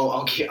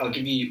 I'll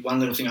give you one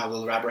little thing I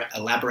will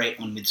elaborate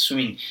on with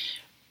swimming.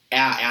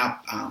 Our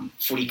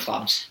footy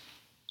clubs,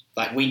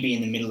 like we'd be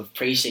in the middle of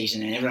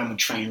pre-season and everyone would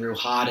train real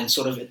hard, and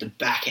sort of at the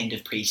back end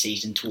of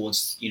pre-season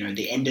towards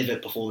the end of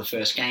it before the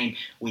first game,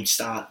 we'd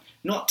start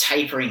not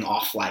tapering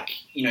off, like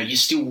you're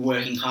still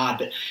working hard,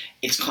 but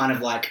it's kind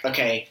of like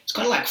it's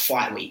kind of like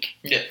fight week.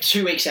 Yeah.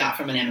 2 weeks out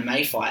from an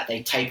MMA fight,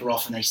 they taper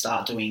off and they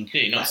start doing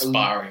you're not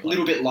sparring, a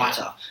little bit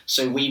lighter.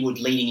 So we would,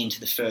 leading into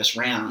the first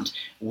round,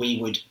 we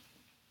would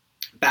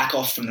back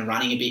off from the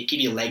running a bit, give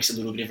your legs a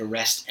little bit of a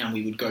rest, and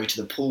we would go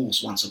to the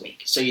pools once a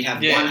week. So you'd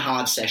have one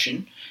hard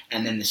session,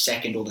 and then the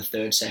second or the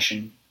third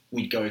session,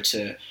 we'd go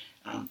to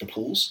the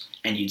pools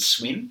and you'd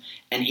swim.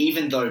 And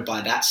even though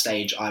by that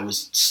stage I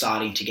was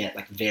starting to get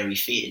like very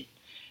fit,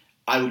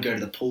 I would go to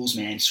the pools,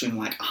 man, swim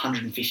like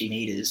 150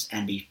 meters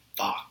and be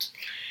fucked.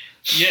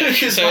 Yeah,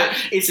 because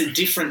it's a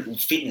different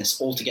fitness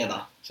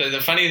altogether. So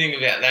the funny thing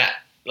about that,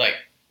 like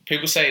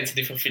people say it's a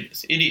different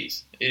fitness. It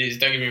is.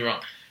 Don't get me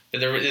wrong, but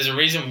there's a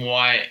reason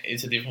why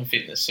it's a different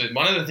fitness. So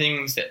one of the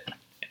things that,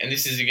 and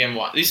this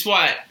is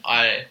why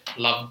I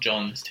love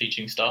John's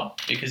teaching style,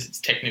 because it's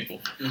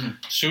technical.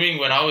 Swimming,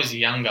 when I was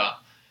younger,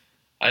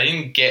 I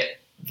didn't get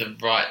the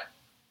right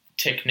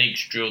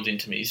techniques drilled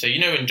into me. So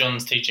when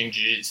John's teaching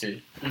jiu-jitsu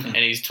and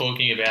he's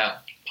talking about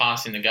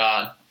passing the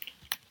guard,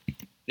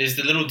 there's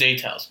the little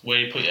details,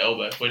 where to put your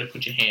elbow, where to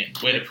put your hand,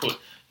 where to put,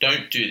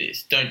 don't do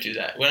this, don't do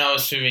that. When I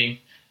was swimming,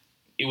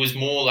 it was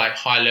more like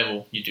high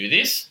level, you do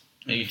this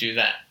and you do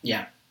that.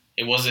 Yeah.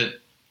 It wasn't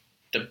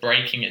the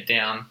breaking it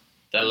down,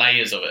 the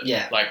layers of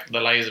it, like the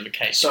layers of a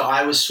cake. So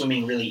I was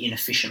swimming really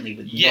inefficiently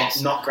with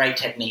not great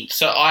technique.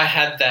 So I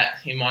had that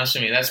in my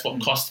swimming. That's what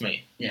cost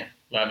me. Yeah.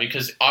 Right,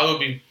 because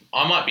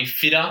I might be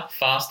fitter,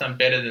 faster, and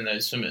better than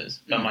those swimmers,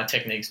 but my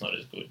technique's not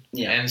as good.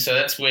 Yeah. And so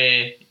that's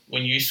where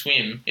when you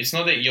swim, it's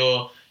not that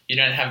you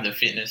don't have the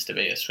fitness to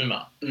be a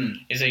swimmer.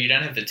 It's that you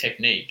don't have the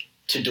technique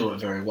to do it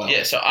very well.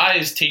 Yeah. So I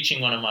was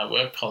teaching one of my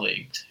work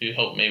colleagues who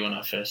helped me when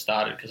I first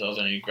started because I was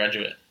only a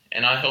graduate,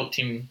 and I helped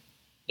him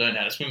learn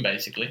how to swim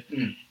basically.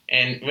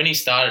 And when he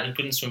started, he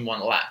couldn't swim one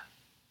lap.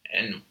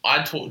 And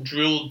I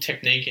drilled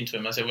technique into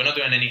him. I said, we're not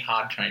doing any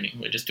hard training.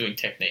 We're just doing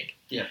technique.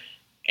 Yeah.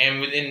 And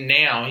within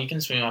now, he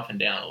can swim up and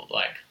down.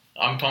 Like,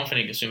 I'm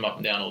confident he can swim up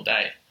and down all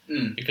day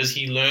because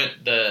he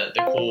learnt the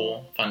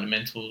core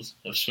fundamentals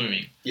of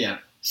swimming. Yeah.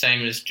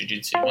 Same as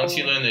jiu-jitsu. Once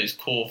you learn those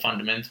core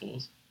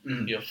fundamentals,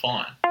 you're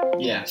fine.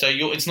 Yeah. So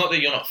it's not that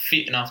you're not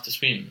fit enough to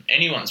swim.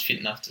 Anyone's fit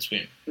enough to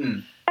swim.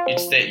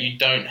 It's that you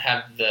don't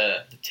have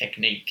the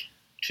technique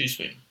to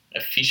swim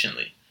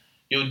efficiently.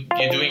 You're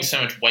doing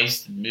so much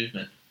wasted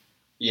movement.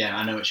 Yeah,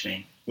 I know what you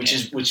mean. Which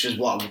is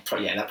what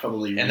that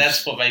probably. And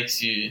that's what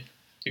makes you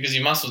because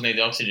your muscles need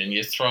the oxygen.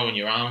 You're throwing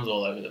your arms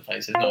all over the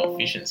place. There's no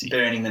efficiency.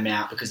 Burning them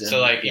out because so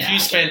like if you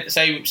spent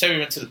say we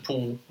went to the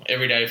pool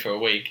every day for a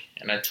week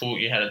and I taught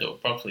you how to do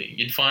it properly,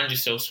 you'd find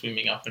yourself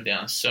swimming up and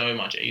down so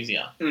much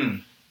easier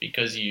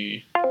because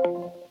you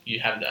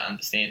have that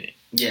understanding.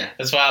 Yeah,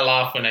 that's why I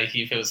laugh when I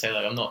hear people say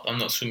like I'm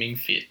not swimming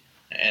fit,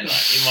 and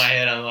like in my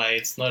head I'm like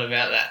it's not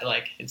about that.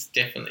 Like it's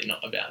definitely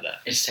not about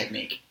that. It's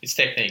technique. It's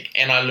technique,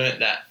 and I learnt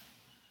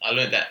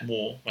that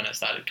more when I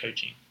started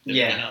coaching.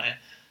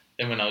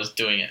 Than when I was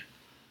doing it.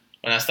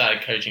 When I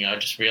started coaching, I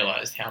just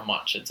realised how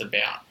much it's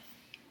about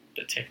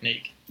the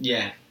technique.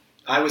 Yeah,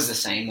 I was the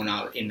same when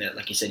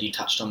like you said, you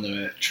touched on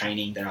the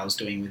training that I was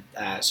doing with,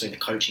 the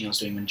coaching I was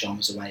doing when John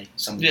was away,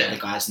 some of the other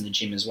guys in the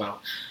gym as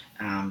well.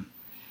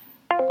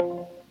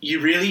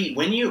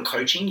 When you're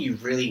coaching, you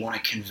really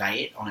want to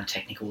convey it on a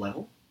technical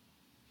level.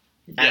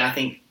 Yeah. And I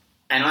think,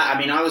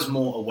 I was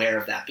more aware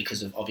of that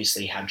because of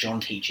obviously how John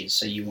teaches,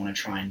 so you want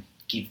to try and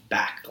give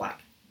back like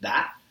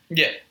that.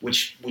 Yeah.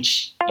 Which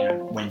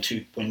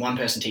when one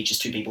person teaches,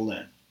 two people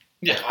learn.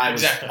 Yeah,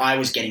 like I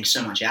was getting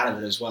so much out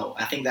of it as well.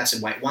 I think that's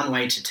one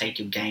way to take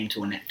your game to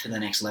the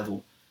next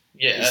level.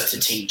 Yeah, is to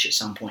teach at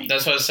some point.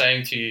 That's what I was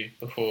saying to you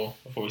before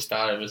we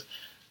started. Was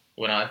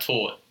when I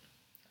taught,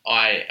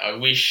 I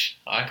wish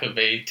I could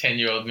be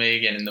 10-year-old me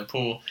again in the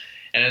pool,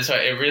 and so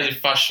it really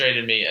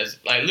frustrated me as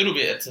like a little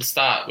bit at the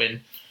start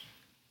when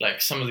like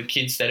some of the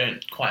kids they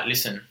don't quite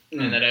listen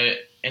and they don't,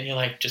 and you're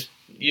like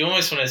you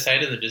almost want to say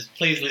to them, just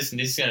please listen,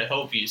 this is going to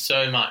help you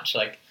so much.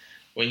 Like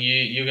when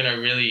you're going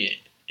to really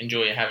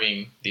enjoy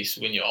having this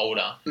when you're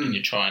older and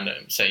you're trying to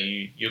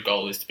say your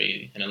goal is to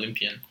be an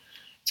Olympian,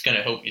 it's going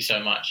to help you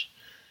so much.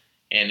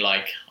 And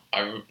like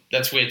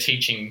that's where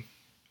teaching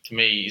to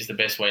me is the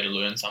best way to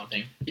learn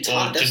something. It's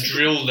hard to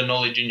drill the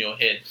knowledge in your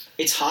head.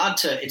 It's hard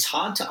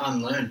to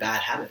unlearn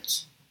bad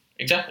habits.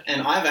 Exactly.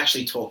 And I've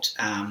actually talked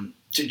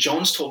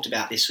John's talked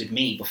about this with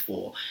me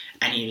before,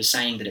 and he was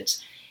saying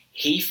that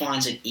he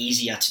finds it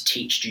easier to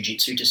teach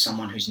jiu-jitsu to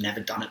someone who's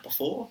never done it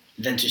before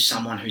than to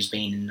someone who's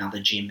been in another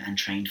gym and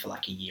trained for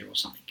like a year or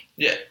something.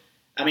 Yeah.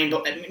 I mean,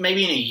 but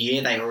maybe in a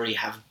year they already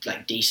have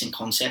like decent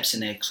concepts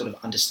and they sort of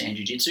understand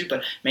jiu-jitsu,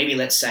 but maybe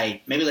let's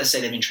say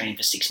they've been training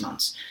for 6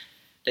 months.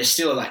 They're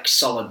still like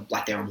solid,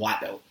 like they're a white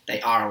belt. They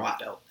are a white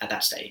belt at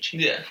that stage.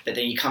 Yeah. But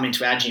then you come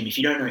into our gym, if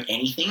you don't know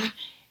anything,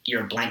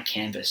 you're a blank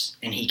canvas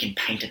and he can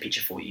paint a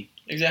picture for you.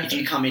 Exactly. If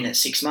you come in at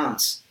 6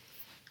 months,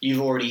 you've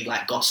already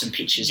like got some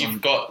pictures.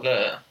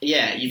 The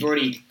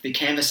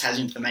canvas has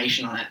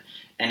information on it,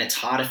 and it's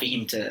harder for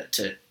him to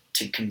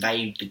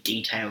convey the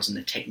details and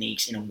the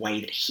techniques in a way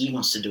that he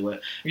wants to do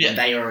it. Yeah. When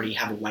they already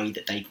have a way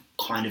that they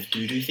kind of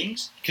do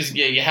things. Because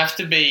you have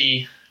to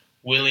be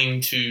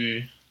willing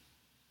to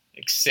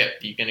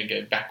accept you're going to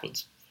go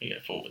backwards, you go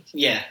forwards.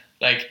 Yeah.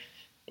 Like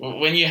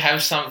when you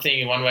have something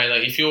in one way,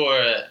 like if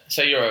you're a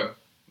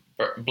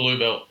blue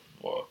belt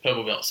or a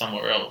purple belt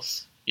somewhere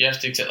else, you have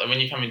to accept, like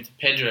when you come into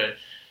Pedro,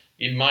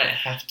 you might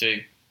have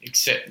to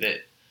accept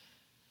that,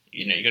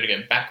 you got to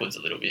go backwards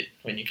a little bit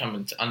when you come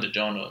into under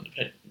John or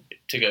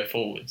to go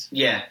forwards.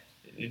 Yeah.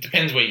 It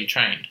depends where you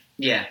trained.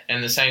 Yeah.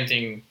 And the same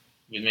thing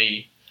with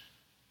me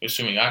with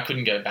swimming. I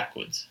couldn't go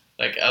backwards.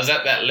 Like I was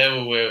at that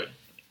level where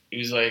it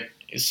was like,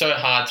 it's so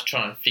hard to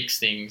try and fix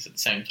things at the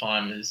same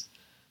time as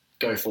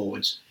go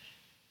forwards.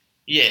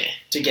 Yeah.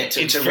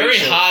 It's very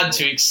hard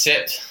to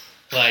accept,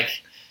 like,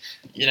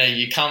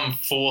 you come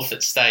fourth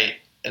at state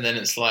and then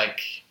it's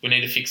like, we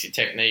need to fix your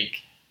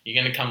technique.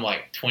 You're going to come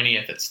like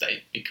 20th at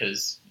state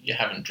because you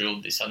haven't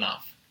drilled this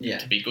enough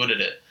to be good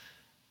at it.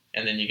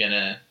 And then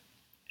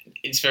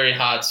it's very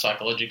hard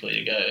psychologically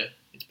to go,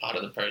 it's part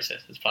of the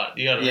process. It's part of,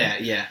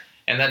 yeah.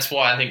 And that's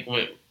why I think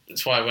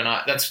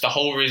that's the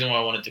whole reason why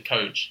I wanted to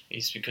coach,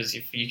 is because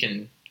if you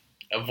can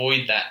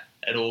avoid that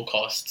at all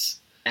costs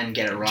and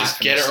get it right, just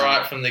get it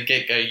right from the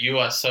get go, you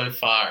are so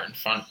far in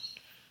front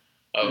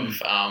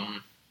of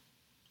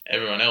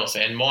everyone else.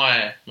 And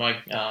my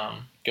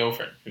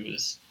girlfriend, who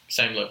was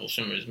same level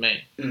swimmer as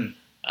me,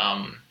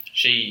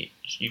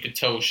 you could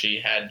tell she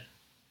had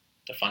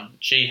the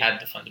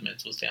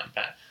fundamentals down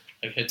pat.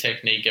 Like her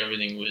technique,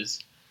 everything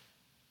was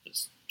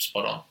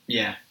spot on.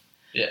 Yeah.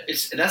 Yeah.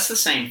 That's the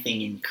same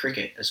thing in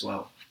cricket as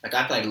well. Like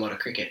I played a lot of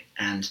cricket,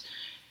 and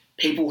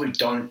people who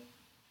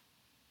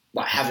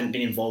haven't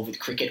been involved with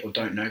cricket or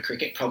don't know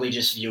cricket probably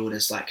just view it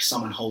as like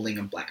someone holding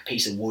a black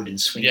piece of wood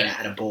and swinging it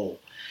at a ball.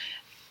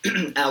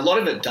 And a lot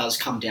of it does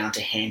come down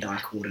to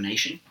hand-eye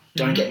coordination.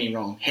 Don't get me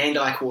wrong.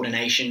 Hand-eye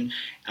coordination,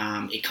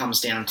 it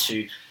comes down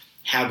to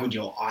how good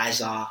your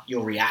eyes are,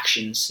 your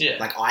reactions,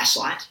 like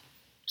eyesight,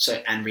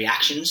 and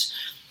reactions.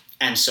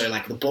 And so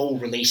like the ball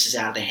releases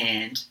out of the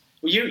hand.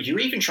 Well, you're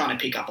even trying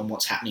to pick up on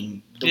what's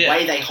happening. The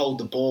way they hold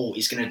the ball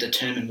is going to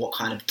determine what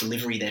kind of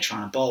delivery they're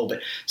trying to bowl.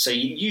 But so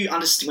you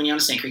understand, when you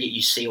understand cricket,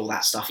 you see all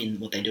that stuff in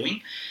what they're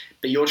doing.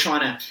 But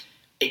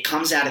it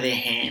comes out of their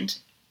hand,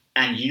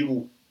 and you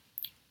will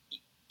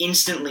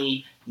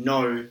instantly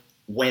know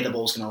where the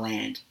ball's going to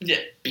land. Yeah.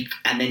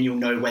 And then you'll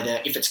know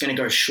if it's going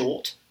to go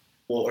short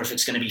or if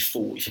it's going to be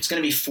full. If it's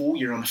going to be full,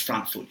 you're on the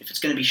front foot. If it's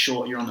going to be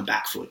short, you're on the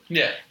back foot.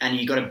 Yeah. And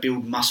you got to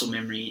build muscle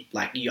memory.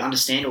 Like, you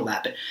understand all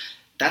that, but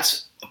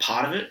that's a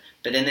part of it.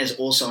 But then there's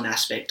also an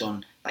aspect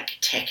on, like,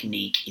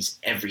 technique is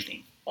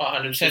everything.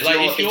 100%.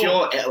 If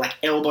you're like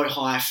elbow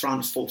high,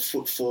 front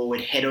foot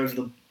forward, head over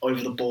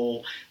the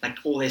ball, like,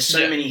 there's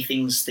so many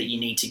things that you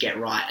need to get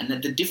right. And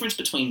the difference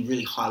between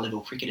really high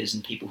level cricketers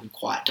and people who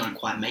don't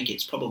quite make it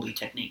is probably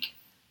technique.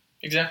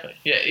 Exactly.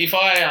 Yeah. If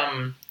I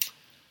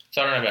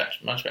so I don't know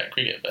much about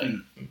cricket, but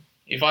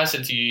if I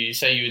said to you,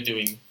 say you were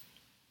doing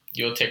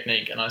your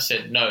technique, and I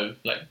said no,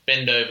 like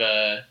bend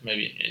over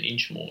maybe an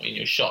inch more in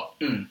your shot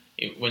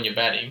when you're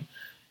batting,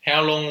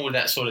 how long would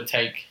that sort of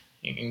take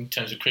in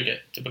terms of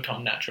cricket to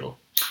become natural?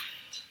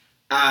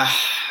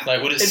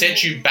 Like, would it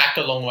set you back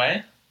a long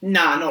way?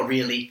 Nah, not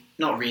really.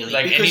 Not really.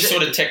 Like, any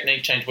sort of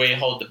technique change where you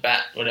hold the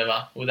bat,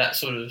 whatever, would that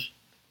sort of...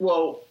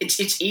 Well,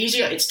 it's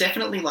easier. It's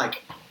definitely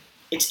like...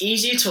 It's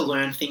easier to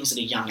learn things at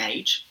a young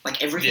age.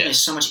 Like, everything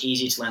is so much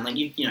easier to learn. Like,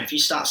 you know, if you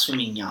start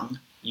swimming young,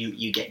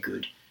 you get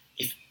good.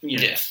 If, you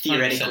know,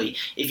 theoretically, 100%.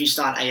 If you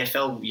start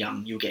AFL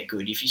young, you'll get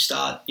good. If you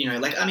start, you know,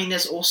 like, I mean,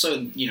 there's also,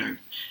 you know,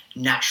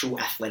 natural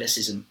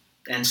athleticism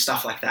and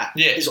stuff like that.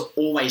 Yeah. It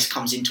always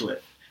comes into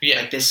it.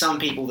 Yeah. Like, there's some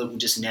people that will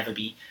just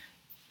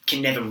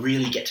can never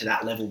really get to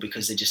that level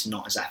because they're just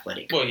not as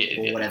athletic or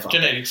whatever.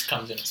 Genetics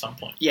comes in at some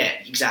point. Yeah,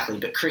 exactly.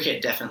 But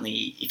cricket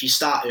definitely, if you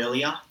start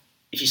earlier,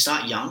 if you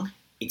start young,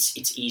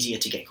 it's easier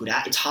to get good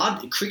at. It's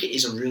hard. Cricket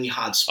is a really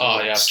hard sport.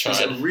 Oh, yeah, I've tried.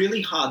 It's a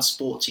really hard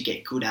sport to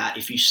get good at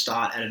if you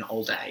start at an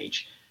older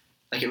age.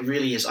 Like, it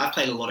really is. I've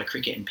played a lot of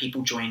cricket, and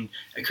people join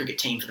a cricket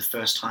team for the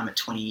first time at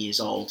 20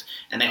 years old,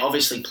 and they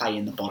obviously play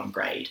in the bottom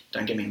grade.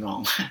 Don't get me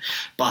wrong.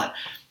 But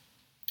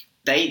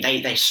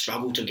they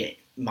struggle to get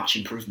much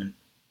improvement.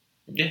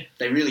 Yeah.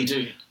 They really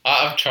do.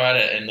 I've tried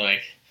it, and,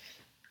 like,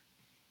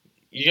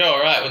 you go all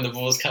right when the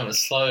ball's coming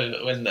slow,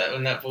 but when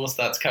that ball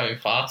starts coming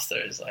faster,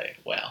 it's like,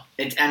 wow.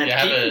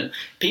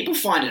 People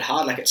find it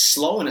hard. Like, it's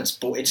slow and it's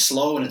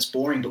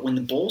boring. But when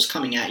the ball's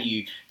coming at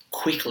you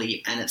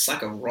quickly and it's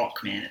like a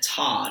rock, man, it's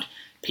hard.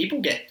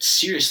 People get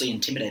seriously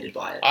intimidated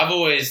by it.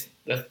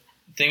 The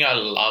thing I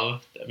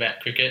love about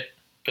cricket,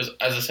 because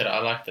as I said, I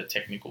like the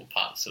technical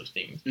parts of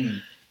things.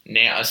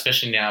 Now,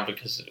 especially now,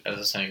 because as I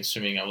was saying,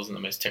 swimming, I wasn't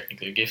the most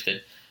technically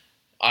gifted.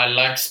 I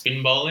like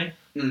spin bowling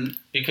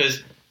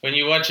because when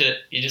you watch it,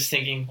 you're just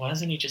thinking, why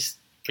doesn't he just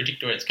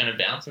predict where it's going to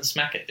bounce and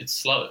smack it? It's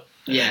slow.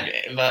 Yeah.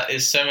 But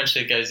there's so much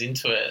that goes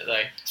into it.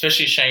 Like,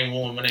 especially Shane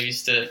Warne, when I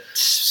used to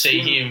see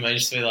him, I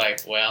used to be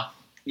like, wow.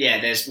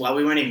 Yeah,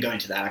 we won't even go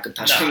into that. I could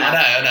touch on that.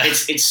 I know.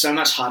 It's so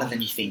much harder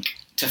than you think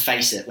to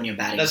face it when you're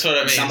batting. That's what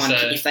I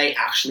mean. If they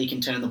actually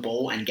can turn the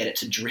ball and get it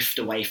to drift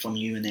away from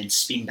you and then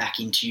spin back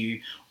into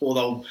you, or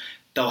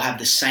they'll have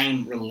the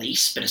same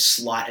release, but a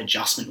slight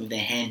adjustment with their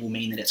hand will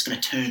mean that it's going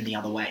to turn the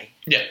other way.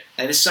 Yeah.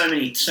 There's so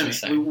many.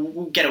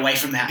 We'll get away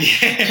from that.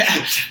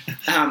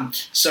 Yeah.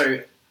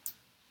 So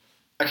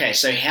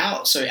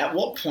at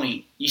what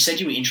point, you said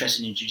you were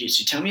interested in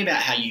jiu-jitsu. Tell me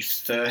about how you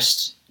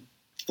first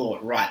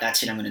thought, right,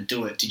 that's it, I'm going to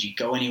do it. Did you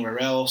go anywhere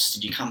else?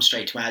 Did you come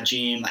straight to our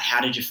gym? Like,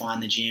 how did you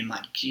find the gym?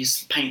 Like, can you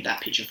just paint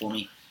that picture for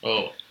me?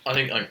 Well, I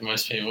think like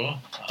most people,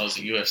 I was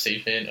a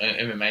UFC fan,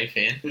 MMA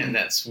fan, and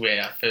that's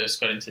where I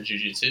first got into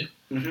jiu-jitsu.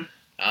 Me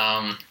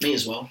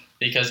as well.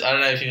 Because I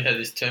don't know if you've heard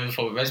this term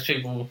before, but most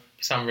people,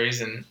 for some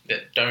reason,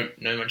 that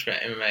don't know much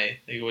about MMA,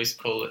 they always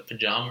call it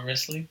pajama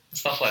wrestling,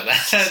 stuff like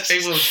that.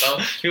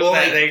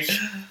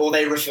 Or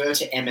they refer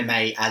to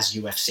MMA as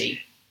UFC.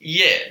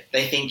 Yeah.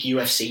 They think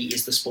UFC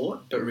is the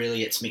sport, but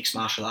really it's mixed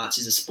martial arts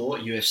is a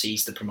sport. UFC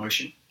is the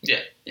promotion. Yeah.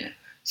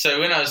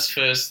 So when I was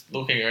first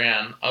looking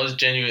around, I was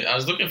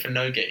looking for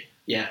no gi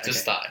to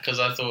start, because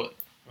I thought,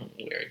 I'll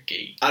wear a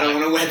gi. I don't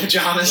want to wear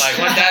pajamas. Like,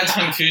 my dad's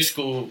Kung Fu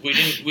school,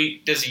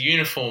 there's a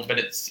uniform, but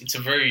it's a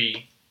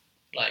very,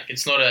 like,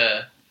 it's not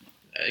a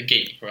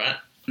gi, right?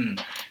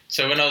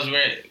 So when I was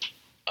wearing,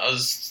 I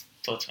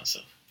thought to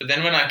myself. But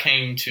then when I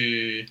came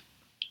to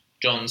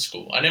John's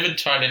school, I never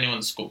tried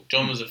anyone's school.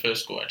 John was the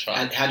first school I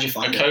tried. How'd you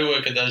find it? A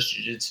co-worker does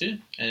jiu-jitsu,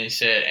 and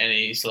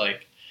he's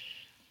like,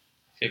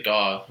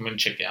 oh, I'm going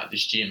to check out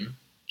this gym.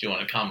 Do you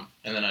want to come?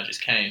 And then I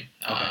just came.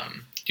 Okay.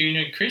 Do you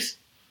know Chris?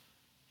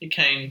 He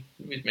came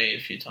with me a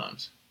few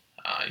times.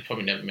 You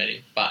probably never met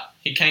him, but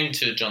he came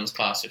to John's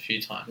class a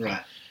few times.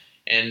 Right.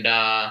 And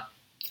I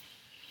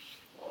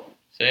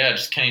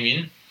just came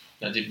in.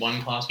 I did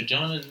one class with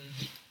John, and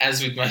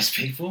as with most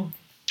people,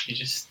 you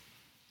just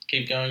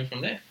keep going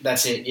from there.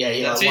 That's it. Yeah,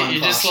 that's like it.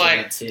 You're just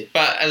like, that's it.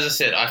 But as I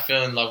said, I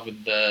fell in love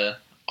with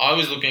I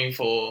was looking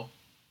for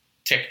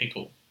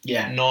technical.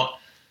 Yeah. Not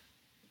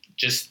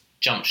just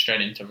jump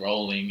straight into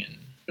rolling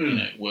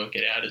and work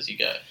it out as you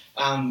go.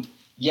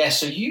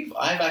 So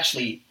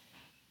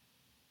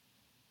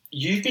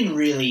you've been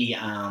really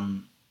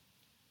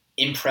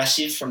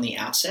impressive from the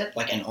outset,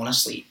 like, and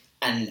honestly,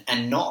 and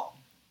not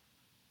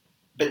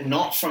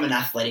from an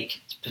athletic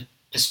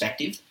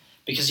perspective,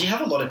 because you have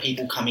a lot of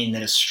people come in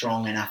that are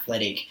strong and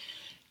athletic,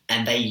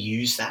 and they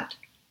use that,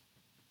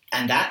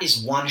 and that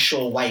is one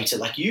sure way to,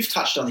 like, you've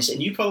touched on this,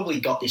 and you probably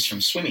got this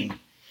from swimming,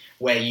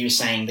 where you were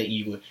saying that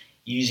you were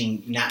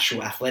using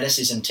natural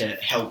athleticism to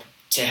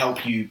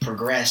help you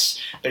progress,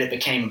 but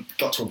it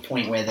got to a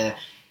point where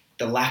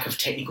the lack of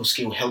technical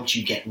skill helped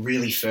you get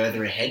really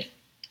further ahead.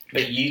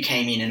 But you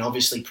came in and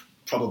obviously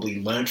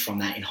probably learnt from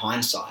that in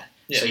hindsight.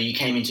 Yeah. So you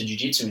came into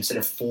jiu-jitsu instead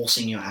of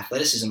forcing your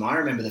athleticism. I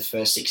remember the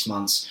first 6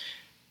 months,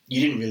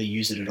 you didn't really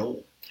use it at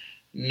all.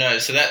 No,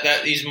 so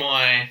that's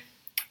my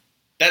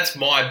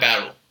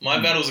battle.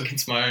 My battle's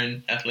against my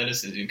own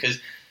athleticism,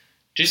 because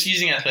just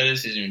using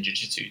athleticism in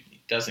jiu-jitsu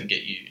doesn't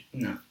get you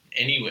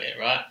anywhere,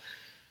 right?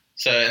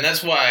 So, and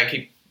that's why I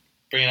keep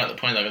bringing up the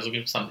point that I was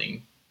looking for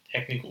something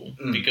technical,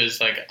 because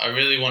like I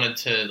really wanted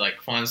to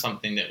like find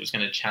something that was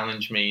going to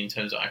challenge me in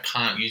terms of I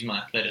can't use my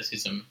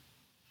athleticism.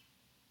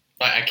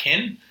 Like I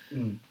can,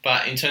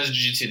 but in terms of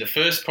jiu-jitsu, the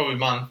first probably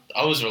month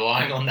I was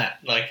relying on that.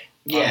 Like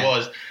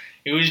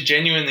it was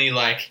genuinely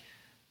like,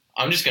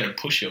 I'm just going to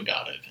push your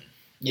guard open.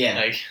 Yeah.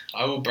 Like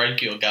I will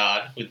break your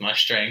guard with my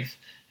strength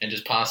and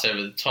just pass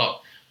over the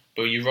top.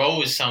 But you roll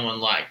with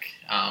someone like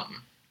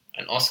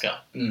an Oscar,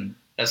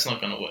 that's not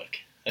going to work.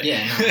 Like,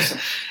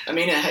 I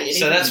mean,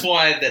 so that's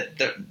why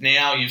that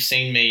now you've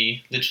seen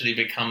me literally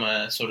become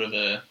a sort of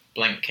a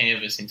blank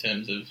canvas in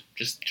terms of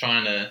just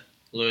trying to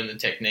learn the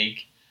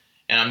technique,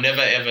 and I'm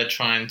never ever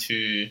trying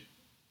to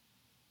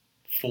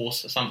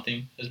force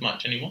something as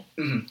much anymore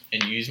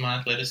and use my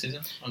athleticism.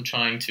 I'm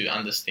trying to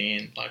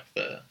understand like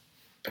the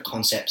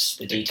concepts,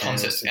 the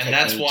details, the and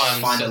that's why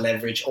find the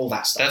leverage, all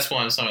that stuff. That's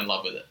why I'm so in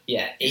love with it.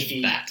 Yeah,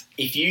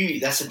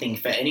 that's the thing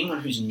for anyone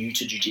who's new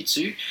to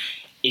jiu-jitsu,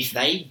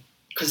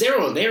 because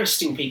there are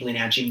still people in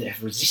our gym that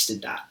have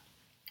resisted that,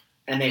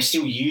 and they're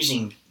still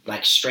using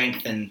like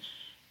strength and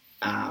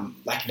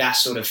like that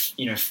sort of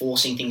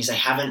forcing things. They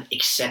haven't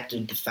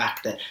accepted the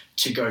fact that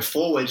to go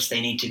forwards they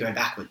need to go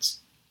backwards.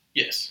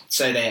 Yes.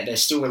 So they're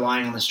still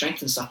relying on the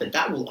strength and stuff, but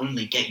that will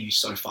only get you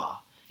so far.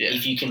 Yeah.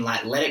 If you can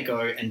like let it go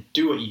and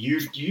do it,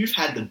 you've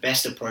had the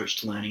best approach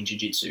to learning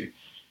jiu-jitsu,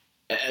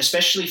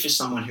 especially for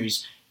someone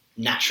who's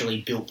naturally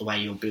built the way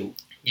you're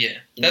built. Yeah,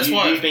 that's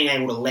why you've been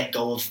able to let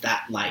go of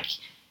that. Like,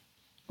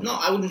 no,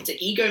 I wouldn't say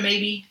ego,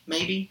 maybe,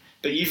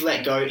 but you've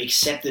let go,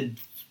 accepted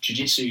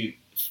jiu-jitsu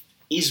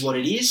is what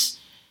it is,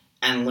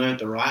 and learned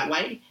the right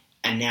way,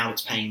 and now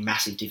it's paying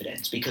massive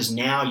dividends because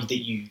now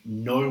that you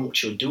know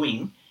what you're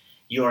doing,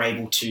 you're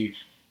able to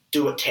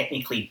do it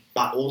technically,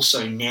 but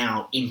also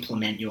now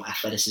implement your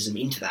athleticism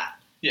into that.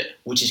 Yeah.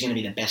 Which is going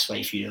to be the best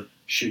way for you to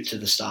shoot to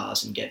the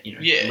stars and get,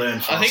 learn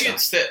faster. I think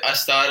it's that I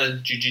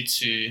started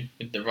jiu-jitsu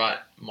with the right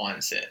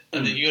mindset.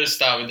 I think you got to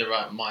start with the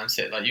right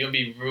mindset. Like, you got to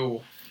be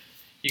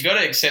you got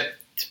to accept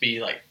to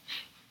be, like,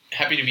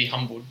 happy to be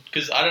humbled.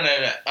 Because, I don't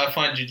know, I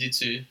find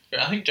jiu-jitsu,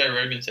 I think Joe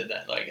Rogan said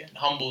that, like, it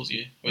humbles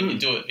you when you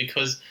do it.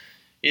 Because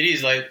it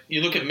is, like,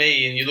 you look at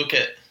me and you look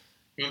at,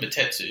 remember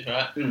Tetsu,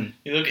 right?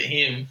 You look at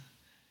him,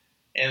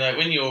 and like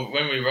when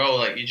we roll,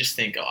 like you just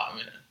think,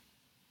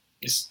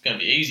 it's gonna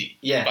be easy.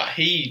 Yeah. But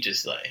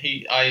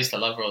I used to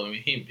love rolling with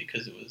him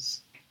because it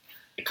was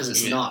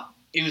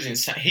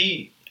insane.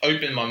 He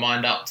opened my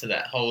mind up to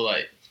that whole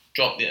like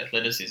drop the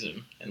athleticism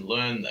and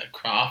learn the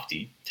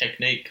crafty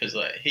technique because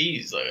like he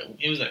was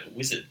like a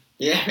wizard.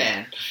 Yeah,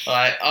 man.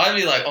 Like I'd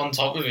be like on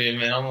top of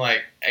him and I'm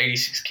like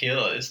 86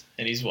 kilos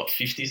and he's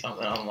 50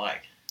 something. I'm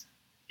like,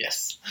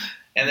 yes.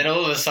 And then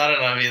all of a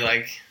sudden I'd be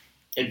like,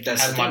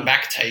 have my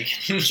back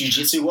taken.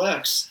 Jiu-jitsu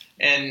works.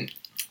 And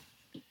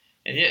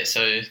yeah,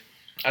 so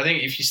I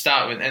think if you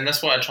start with, and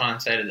that's why I try and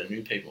say to the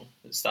new people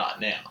that start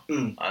now,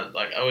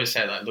 I always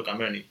say like, look,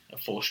 I'm only a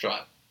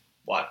 4-stripe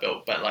white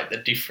belt, but like the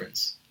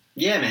difference,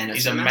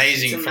 is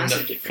amazing from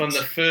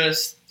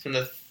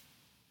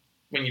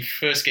when you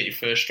first get your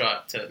first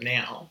stripe to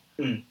now.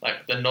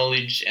 Like the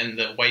knowledge and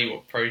the way you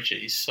approach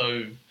it is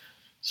so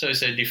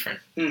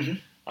different.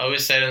 I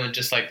always say to them,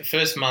 just like the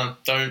first month,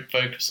 don't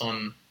focus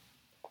on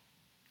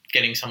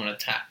getting someone a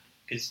tap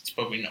because it's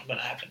probably not going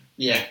to happen.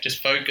 Yeah.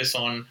 Just focus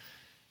on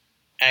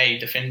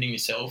defending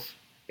yourself,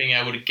 being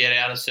able to get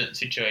out of certain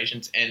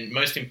situations, and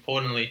most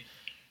importantly,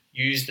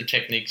 use the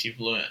techniques you've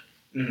learned.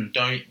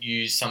 Don't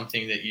use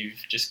something that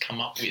you've just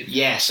come up with.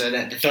 Yeah, so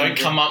don't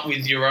come up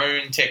with your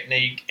own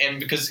technique, and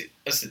because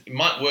it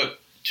might work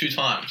 2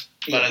 times,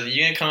 but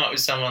you're going to come up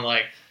with someone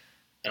like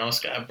an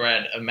Oscar, a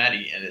Brad, a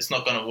Matty, and it's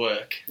not going to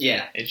work.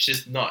 Yeah. It's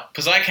just not.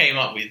 Because I came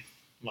up with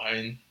my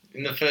own,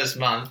 in the first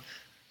month,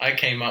 I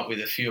came up with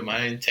a few of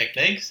my own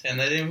techniques and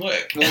they didn't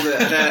work. Well,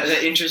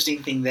 the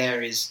interesting thing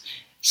there is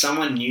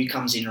someone new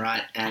comes in,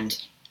 right? And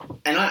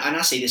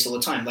I see this all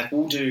the time. Like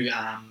we'll do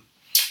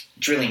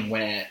drilling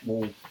where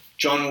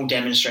John will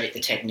demonstrate the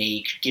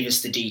technique, give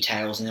us the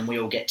details, and then we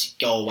all get to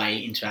go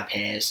away into our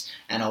pairs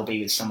and I'll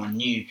be with someone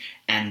new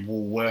and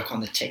we'll work on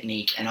the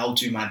technique and I'll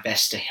do my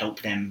best to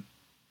help them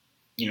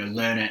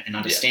learn it and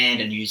understand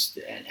and use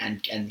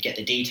and get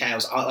the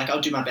details.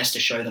 I'll do my best to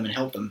show them and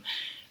help them.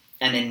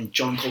 And then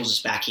John calls us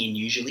back in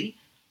usually,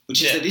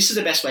 which is this is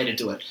the best way to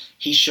do it.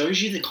 He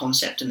shows you the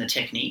concept and the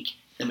technique,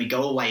 then we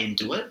go away and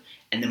do it,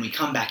 and then we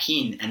come back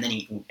in and then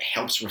he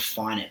helps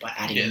refine it by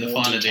adding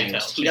more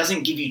details. He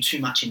doesn't give you too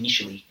much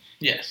initially.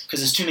 Yes. Because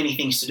there's too many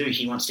things to do.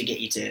 He wants to get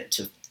you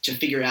to to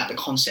figure out the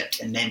concept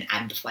and then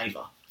add the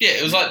flavour. Yeah,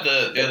 it was like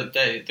the other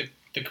day,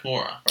 the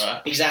Kimura,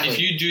 right? Exactly. If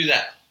you do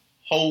that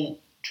whole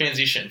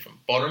transition from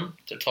bottom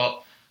to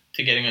top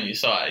to getting on your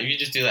side, if you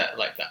just do that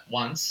like that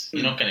once,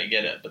 you're not going to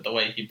get it. But the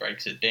way he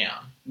breaks it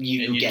down,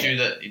 you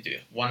do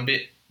one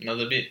bit,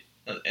 another bit,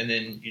 and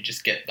then you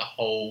just get the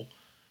whole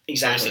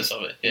process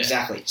of it. Yeah.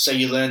 Exactly. So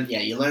you learn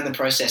the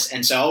process,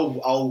 and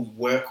so I'll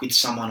work with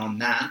someone on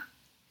that.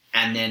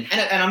 And then,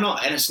 and I'm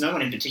not, and it's no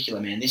one in particular,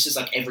 man. This is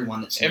like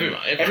everyone that's new.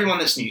 Everyone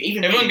that's new.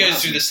 Even everyone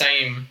goes through the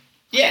same.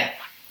 Yeah,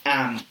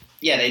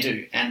 yeah, they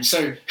do. And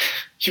so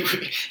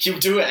he'll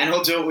do it, and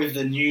he'll do it with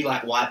the new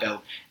like white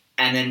belt,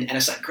 and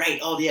it's like great.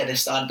 Oh yeah,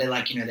 they're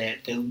like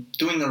they're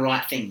doing the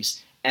right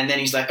things. And then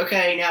he's like,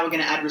 okay, now we're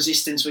going to add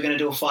resistance. We're going to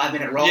do a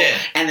 5-minute roll. Yeah.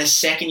 And the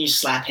second you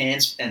slap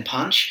hands and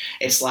punch,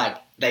 it's like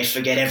they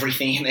forget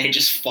everything and they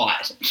just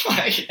fight.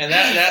 And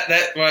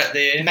that right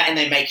there. And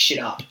they make shit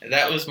up.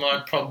 That was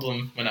my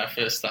problem when I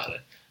first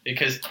started.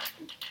 Because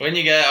when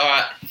you go, all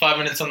right, 5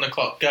 minutes on the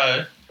clock,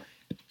 go,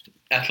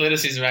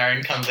 athleticism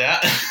Aaron comes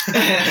out.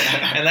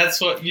 And that's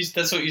what used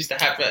to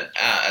happen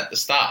at the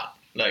start.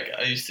 Like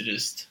I used to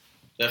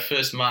the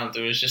first month,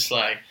 it was just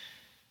like,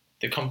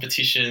 the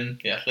competition,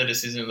 the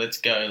athleticism,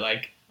 let's go.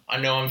 Like, I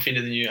know I'm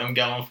fitter than you, I'm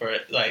going for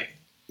it. Like,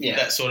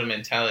 that sort of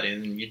mentality.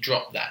 And then you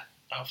drop that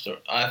after,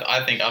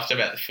 I think after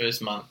about the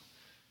first month,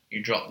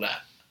 you drop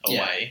that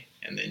away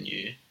and then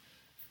you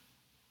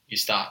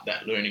start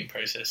that learning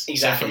process.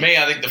 Exactly. So for me,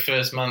 I think the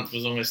first month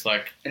was almost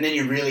like... And then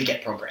you really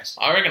get progress.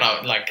 I reckon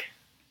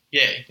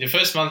the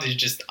first month is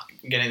just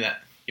getting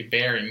your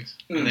bearings.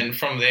 And then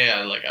from there,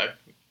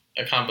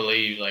 I can't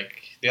believe,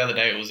 the other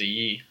day it was a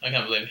year. I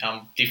can't believe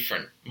how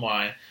different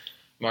my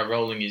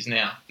rolling is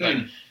now.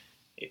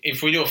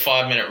 If we do a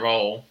 5-minute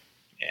roll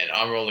and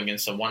I roll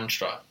against a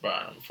 1-stripe,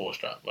 right, or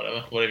 4-stripe,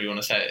 whatever you want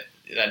to say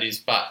that is,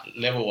 but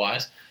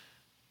level-wise,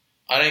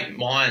 I don't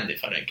mind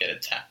if I don't get a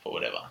tap or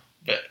whatever.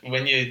 But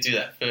when you do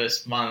that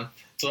first month,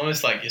 it's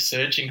almost like you're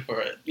searching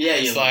for it. Yeah,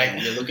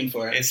 you're looking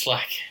for it. It's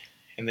like,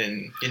 and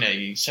then,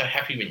 you're so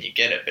happy when you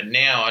get it. But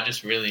now I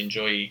just really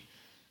enjoy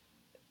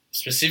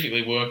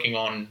specifically working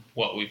on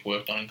what we've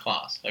worked on in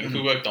class. Like if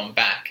we worked on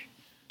back,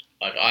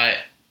 I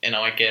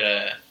get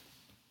a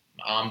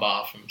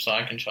armbar from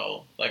side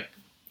control. Like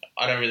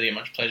I don't really get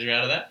much pleasure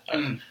out of that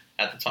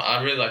at the time.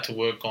 I really like to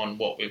work on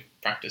what we've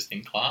practiced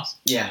in class.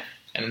 Yeah,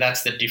 and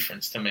that's the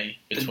difference to me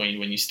between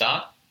when you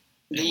start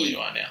and where you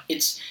are now.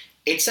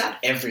 It's at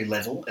every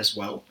level as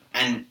well,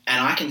 and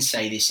I can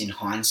say this in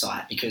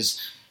hindsight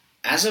because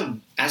as a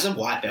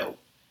white belt,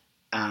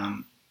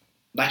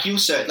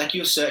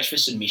 you'll search for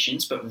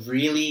submissions, but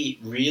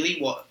really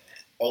what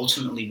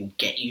ultimately will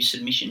get you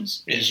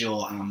submissions is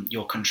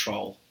your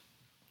control.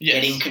 Yes,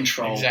 getting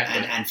control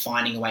exactly. and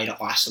finding a way to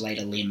isolate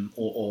a limb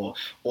or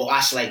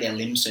isolate their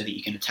limb so that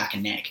you can attack a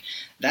neck.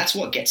 That's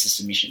what gets the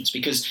submissions.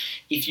 Because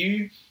if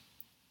you,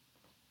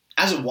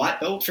 as a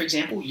white belt, for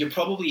example, you're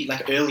probably,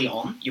 early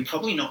on, you're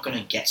probably not going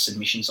to get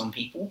submissions on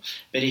people.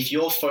 But if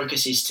your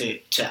focus is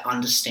to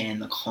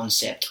understand the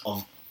concept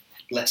of,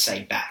 let's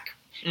say, back,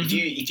 if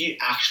you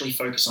actually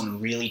focus on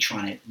really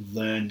trying to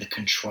learn the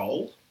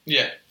control,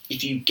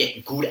 if you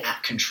get good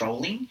at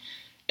controlling,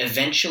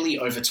 eventually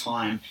over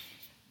time,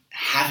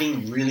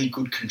 having really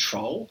good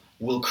control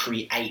will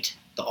create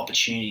the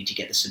opportunity to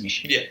get the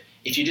submission. Yeah.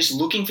 If you're just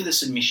looking for the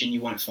submission, you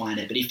won't find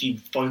it. But if you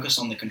focus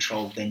on the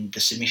control, then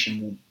the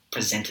submission will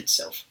present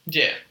itself.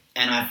 Yeah.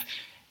 And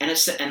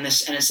it's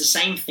the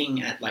same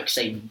thing at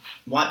say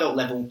white belt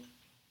level.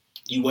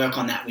 You work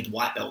on that with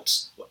white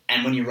belts,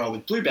 and when you roll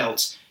with blue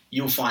belts,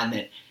 you'll find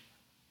that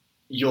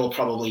you're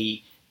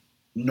probably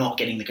not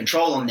getting the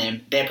control on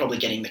them. They're probably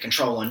getting the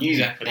control on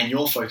you, and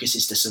your focus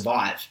is to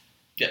survive.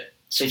 Yeah.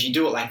 So if you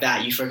do it like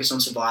that, you focus on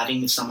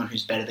surviving with someone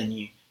who's better than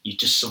you. You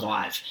just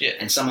survive. Yeah.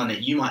 And someone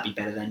that you might be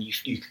better than,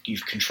 you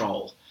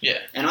control. Yeah.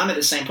 And I'm at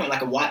the same point,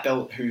 like a white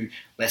belt who,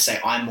 let's say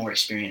I'm more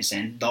experienced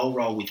than, they'll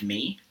roll with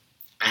me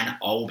and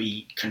I'll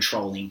be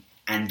controlling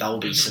and they'll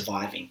be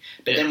surviving.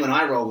 But then when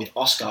I roll with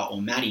Oscar or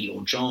Maddie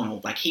or John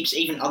or heaps,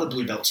 even other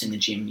blue belts in the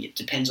gym, it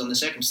depends on the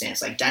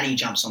circumstance. Like Danny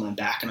jumps on my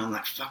back and I'm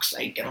like, fuck's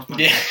sake, get off my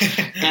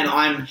back.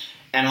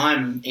 And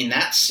I'm in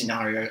that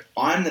scenario,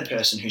 I'm the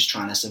person who's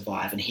trying to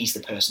survive and he's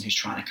the person who's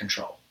trying to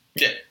control.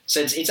 Yeah.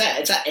 So it's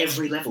at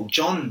every level.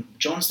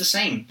 John's the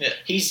same. Yeah.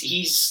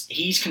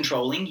 He's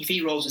controlling. If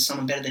he rolls with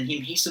someone better than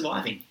him, he's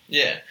surviving.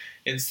 Yeah.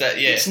 It's that.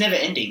 Yeah. It's never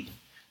ending.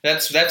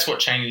 That's what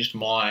changed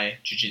my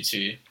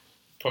jiu-jitsu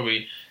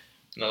probably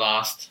in the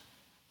last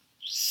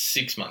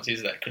 6 months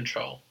is that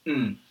control.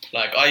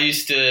 Like I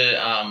used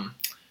to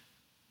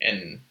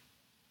and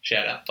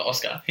shout out to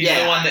Oscar. He's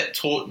the one that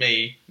taught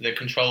me the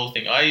control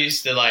thing. I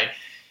used to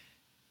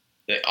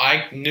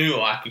I knew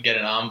I could get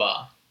an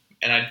armbar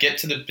and I'd get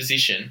to the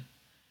position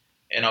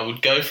and I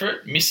would go for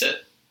it, miss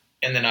it,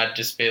 and then I'd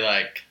just be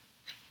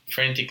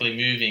frantically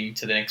moving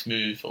to the next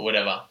move or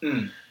whatever.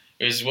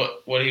 Whereas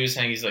what he was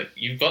saying is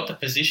you've got the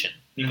position.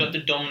 You've got the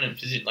dominant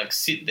position.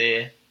 Sit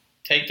there,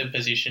 take the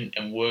position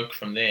and work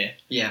from there.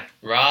 Yeah.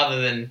 Rather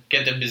than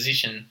get the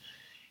position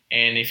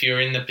And if you're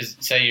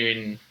say you're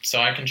in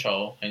side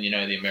control and the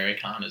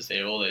Americanas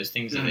there, all those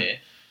things are there,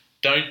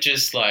 don't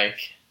just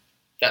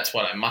that's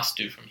what I must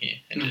do from here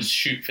and just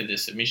shoot for the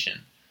submission.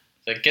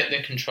 So get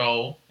the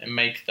control and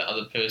make the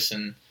other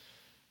person,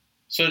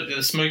 sort of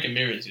the smoke and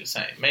mirrors you're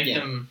saying, make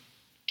them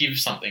give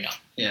something up.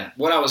 Yeah.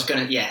 What I was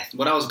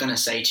gonna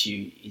say to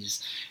you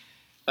is,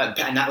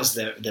 and that was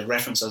the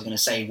reference I was going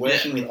to say.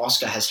 Working with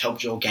Oscar has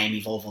helped your game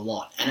evolve a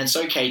lot, and it's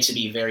okay to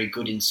be very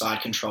good in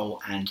side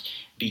control and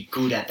be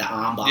good at the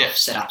armbar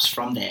setups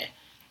from there.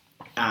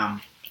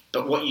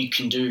 But what you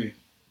can do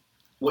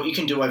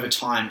over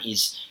time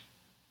is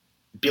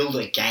build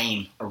a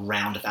game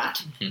around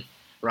that,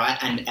 right?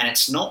 And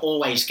it's not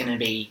always going to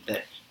be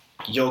that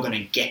you're going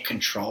to get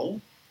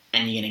control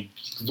and you're going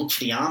to look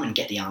for the arm and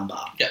get the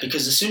armbar. Yeah.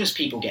 Because as soon as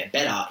people get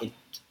better,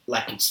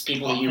 it's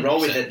people that you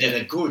roll with that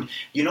are good,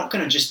 you're not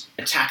going to just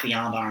attack the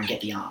armbar and get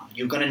the arm.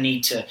 You're going to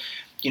need to,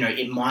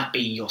 it might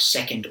be your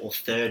second or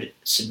third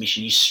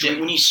submission.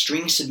 When you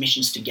string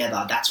submissions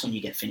together, that's when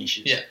you get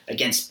finishes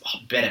against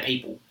better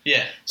people.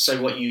 Yeah.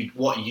 So what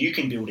you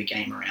can build a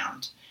game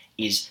around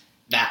is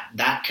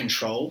that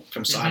control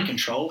from side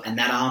control, and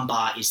that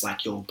armbar is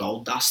like your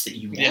gold dust that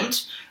you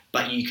want.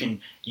 But you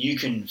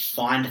can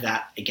find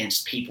that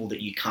against people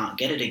that you can't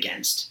get it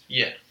against.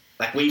 Yeah.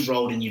 Like we've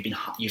rolled and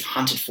you've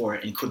hunted for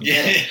it and couldn't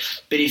get it.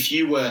 But if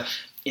you were,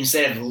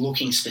 instead of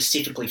looking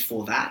specifically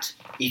for that,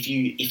 if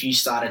you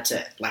started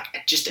to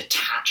just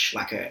attach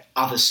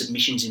other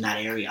submissions in that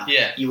area,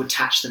 you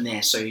attach them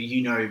there. So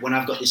when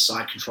I've got this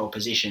side control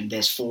position,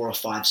 there's 4 or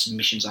 5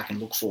 submissions I can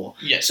look for.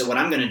 Yeah. So what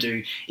I'm going to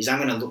do is I'm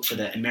going to look for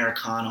the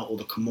Americana or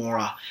the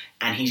Kimura,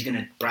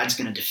 and Brad's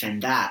going to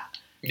defend that.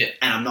 Yeah.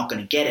 And I'm not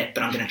going to get it,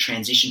 but I'm going to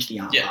transition to the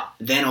armbar. Yeah.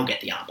 Then I'll get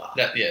the armbar.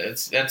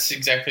 That's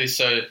exactly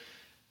so.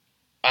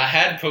 I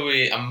had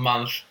probably a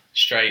month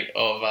straight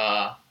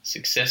of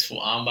successful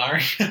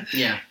armbarring.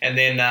 Yeah. And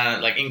then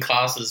in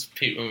classes,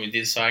 when we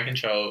did side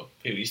control,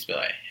 people used to be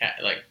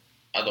like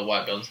other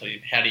white belts,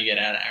 how do you get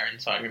out of Aaron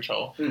side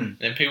control? And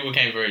then people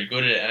became very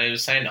good at it. And he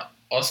was saying to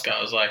Oscar,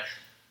 I was like,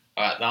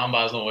 all right, the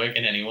armbar's not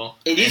working anymore.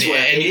 It is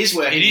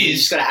working. You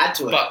just got to add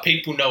to it. But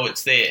people know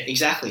it's there.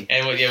 Exactly.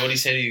 And what he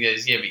said, he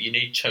goes, but you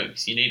need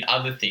chokes. You need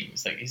other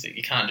things. He said,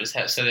 you can't just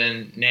have... So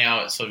then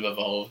now it's sort of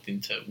evolved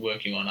into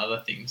working on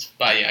other things.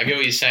 But I get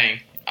what you're saying.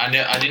 I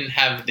didn't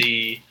have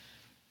the...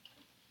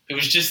 It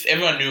was just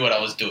everyone knew what I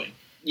was doing.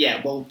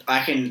 Yeah, well,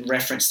 I can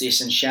reference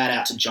this and shout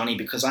out to Johnny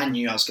because I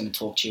knew I was going to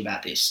talk to you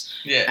about this.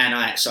 Yeah.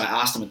 And so I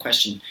asked him a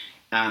question.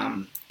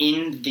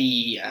 In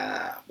the...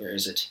 where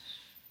is it?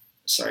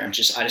 Sorry, I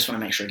just want to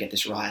make sure I get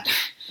this right.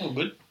 Oh,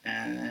 good.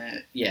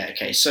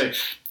 Okay. So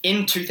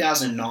in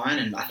 2009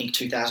 and I think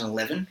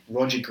 2011,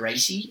 Roger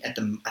Gracie at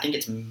I think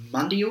it's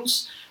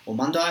Mundials.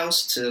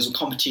 So there was a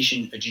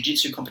competition, a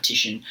jiu-jitsu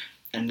competition,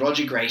 and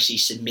Roger Gracie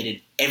submitted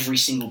every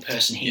single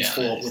person he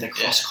fought with a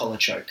cross-collar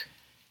choke.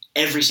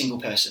 Every single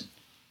person.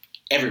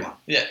 Everyone.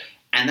 Yeah.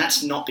 And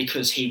that's not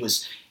because he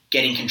was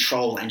getting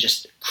control and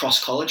just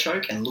cross-collar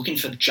choke and looking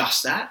for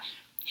just that.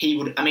 He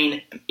would,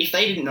 if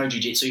they didn't know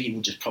jiu-jitsu, he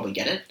would just probably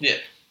get it. Yeah.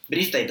 But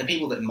if the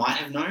people that might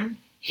have known,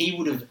 he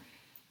would have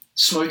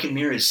smoke and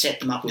mirrors set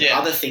them up with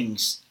other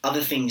things.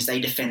 Other things, they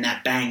defend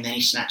that, bang, then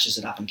he snatches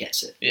it up and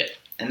gets it. Yeah.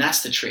 And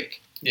that's the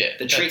trick. Yeah.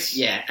 The trick,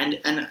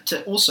 and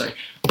to also,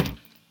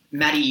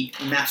 Matt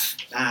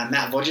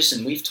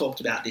Vodgerson, we've talked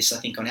about this, I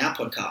think, on our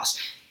podcast.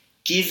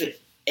 Give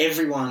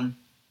everyone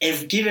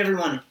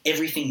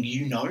everything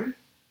you know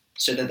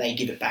so that they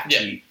give it back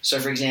to you. So,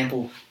 for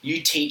example,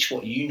 you teach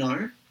what you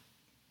know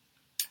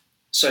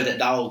so that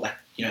they'll,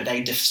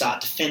 they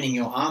start defending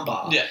your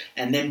armbar. Yeah.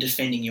 And them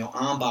defending your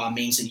armbar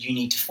means that you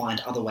need to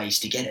find other ways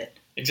to get it.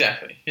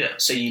 Exactly, yeah.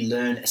 So you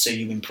learn, so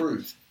you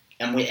improve.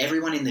 And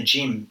everyone in the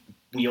gym,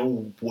 we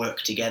all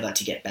work together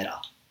to get better.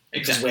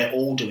 Because we're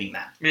all doing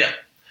that. Yeah.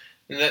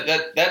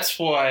 That's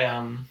why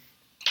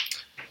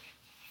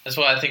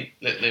I think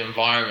that the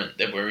environment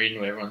that we're in,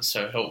 where everyone's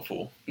so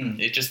helpful,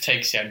 it just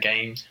takes our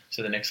game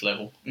to the next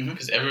level.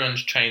 Because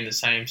everyone's trained the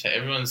same, so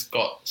everyone's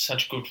got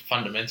such good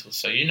fundamentals.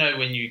 So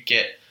when you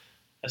get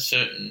a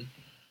certain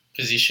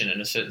position and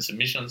a certain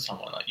submission on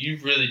someone,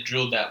 you've really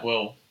drilled that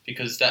well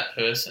because that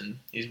person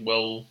is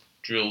well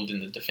drilled in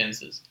the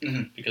defenses.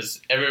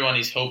 Because everyone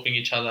is helping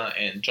each other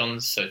and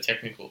John's so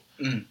technical.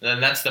 And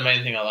that's the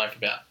main thing I like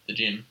about the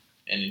gym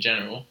and in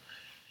general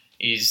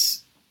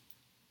is...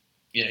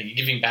 you're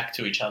giving back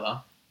to each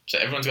other. So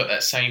everyone's got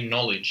that same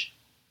knowledge.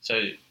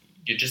 So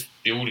you're just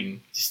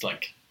building this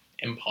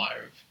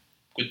empire of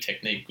good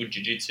technique, good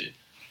jiu-jitsu.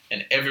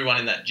 And everyone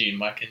in that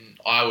gym,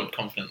 I would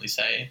confidently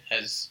say,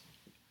 has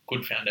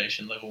good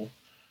foundation level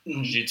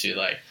jiu-jitsu.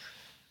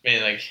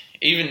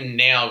 Even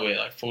now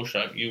where full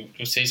stroke,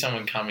 you'll see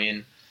someone come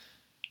in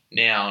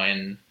now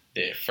and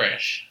they're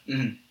fresh.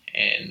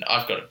 And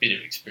I've got a bit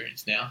of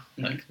experience now.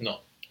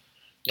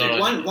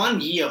 One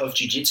year of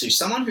jiu-jitsu,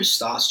 someone who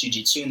starts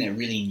jiu-jitsu and they're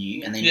really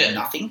new and they know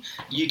nothing,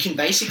 you can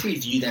basically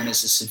view them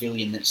as a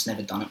civilian that's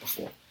never done it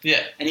before.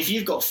 Yeah. And if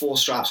you've got 4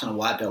 stripes on a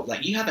white belt,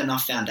 you have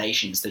enough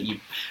foundations that you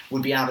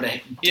would be able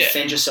to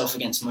defend yourself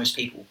against most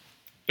people.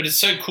 but it's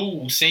so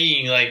cool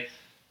seeing like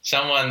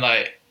someone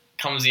like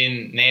comes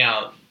in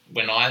now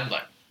when I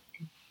like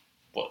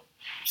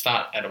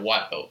start at a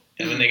white belt,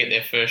 and when they get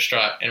their first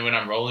stripe, and when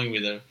I'm rolling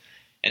with them,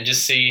 and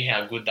just see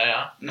how good they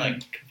are,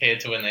 like compared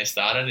to when they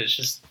started. It's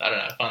just, I don't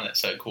know, I find that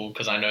so cool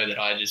because I know that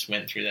I just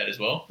went through that as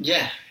well.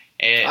 Yeah.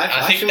 And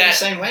I think feel the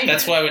same way.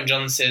 That's why when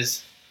John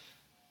says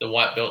the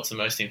white belt's the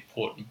most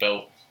important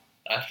belt,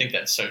 I think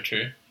that's so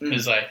true.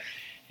 Because like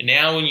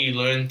now when you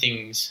learn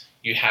things,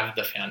 you have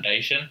the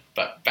foundation,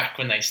 but back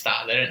when they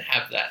start, they don't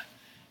have that.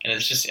 And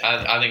it's just,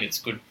 I think it's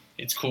good.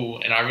 It's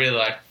cool. And I really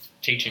like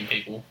teaching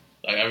people.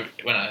 Like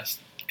when I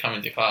come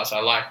into class, I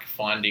like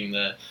finding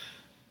the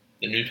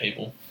new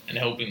people and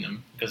helping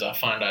them because I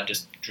find I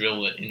just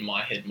drill it in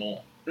my head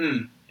more.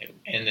 And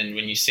then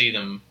when you see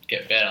them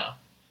get better,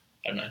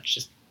 I don't know, it's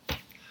just a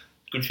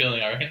good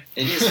feeling, I reckon.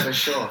 It is, for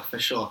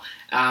sure.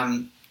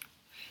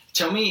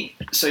 Tell me,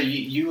 so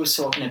you were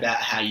talking about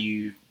how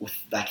you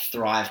like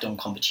thrived on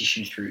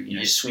competition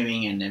through,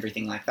 swimming and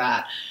everything like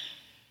that.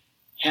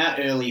 How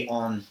early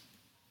on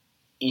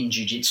in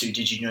jiu-jitsu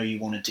did you know you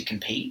wanted to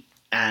compete?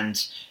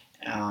 And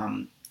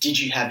did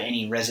you have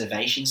any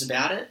reservations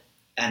about it?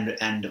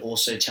 And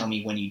also tell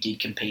me when you did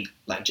compete,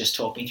 like just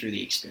talk me through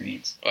the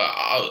experience.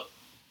 Well,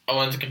 I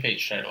wanted to compete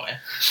straight away.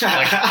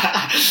 Like,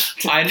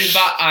 I knew,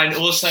 but I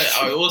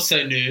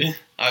also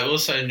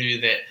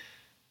knew that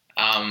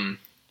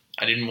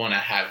I didn't want to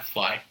have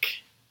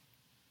like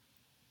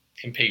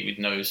compete with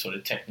no sort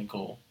of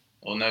technical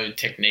or no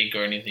technique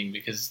or anything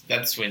because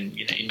that's when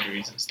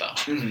injuries and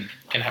stuff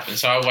can happen.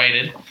 So I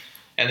waited,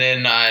 and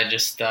then I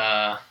just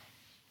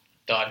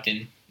dived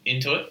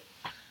into it.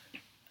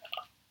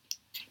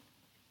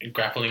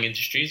 Grappling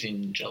Industries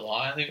in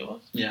July, I think it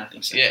was. Yeah, I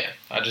think so. Yeah,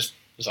 I just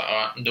was like, all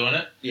right, I'm doing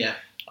it. Yeah.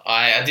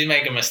 I did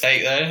make a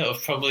mistake though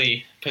of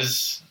probably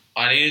because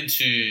I needed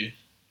to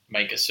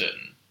make a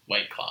certain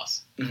weight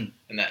class, and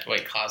that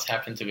weight class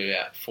happened to be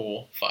about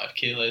 4-5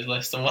 kilos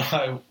less than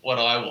what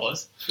I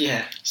was.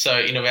 Yeah. So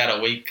in about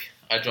a week,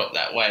 I dropped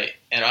that weight,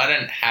 and I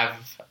don't have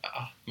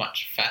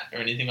much fat or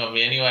anything on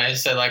me anyway.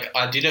 So like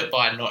I did it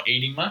by not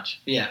eating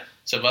much. Yeah.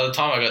 So by the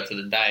time I got to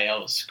the day, I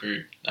was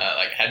screwed.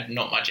 Had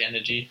not much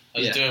energy. I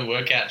was doing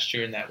workouts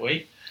during that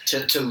week.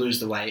 To lose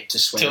the weight, to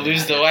sweat. To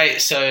lose the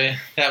weight. So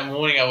that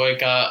morning I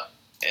woke up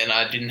and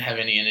I didn't have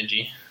any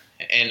energy.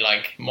 And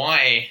like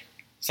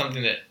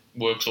something that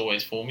works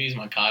always for me is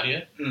my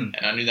cardio. And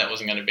I knew that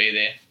wasn't going to be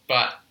there.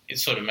 But it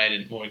sort of made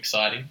it more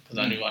exciting because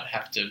I knew I'd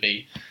have to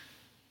be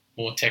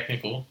more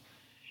technical.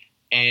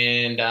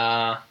 And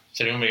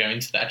so do you want me to go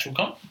into the actual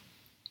comp?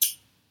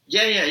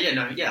 Yeah. I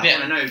want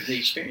to know the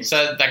experience.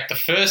 So, like,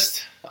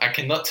 I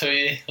cannot tell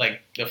you,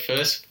 like, the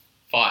first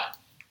fight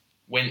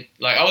when,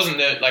 like, I wasn't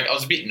like, I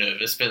was a bit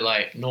nervous, but,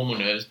 like, normal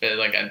nerves, but,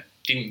 like, I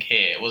didn't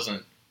care. It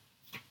wasn't,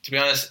 to be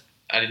honest,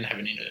 I didn't have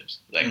any nerves.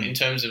 Like, in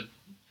terms of,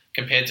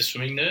 compared to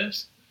swimming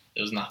nerves,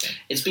 there was nothing.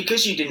 It's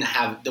because you didn't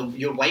have,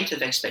 your weight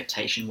of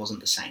expectation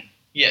wasn't the same.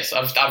 Yes,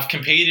 I've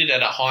competed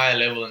at a higher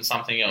level than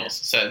something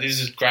else. So, this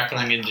is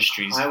Grappling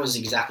Industries. I was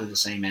exactly the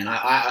same, man.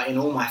 I in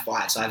all my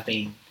fights, I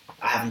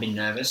haven't been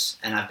nervous,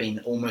 and I've been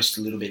almost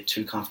a little bit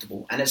too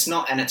comfortable. And it's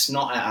not.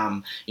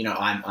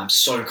 I'm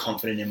so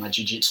confident in my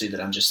jiu-jitsu that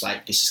I'm just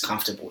like, this is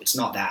comfortable. It's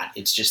not that.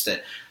 It's just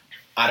that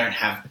I don't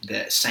have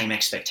the same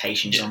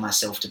expectations on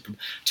myself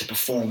to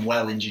perform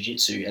well in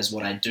jiu-jitsu as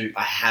what I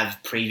have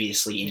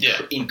previously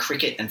in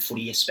cricket and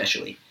footy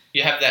especially.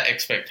 You have that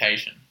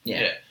expectation.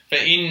 Yeah.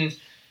 But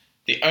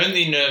the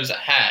only nerves I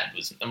had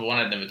was, number one,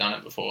 I'd never done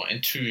it before,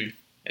 and two,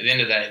 at the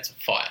end of the day, it's a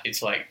fight.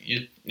 It's like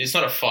it's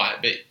not a fight,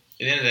 but at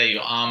the end of the day,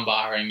 you're arm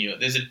barring.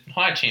 There's a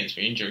high chance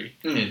for injury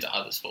compared to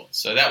other sports.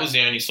 So that was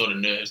the only sort of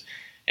nerves.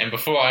 And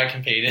before I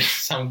competed,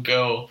 some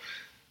girl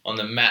on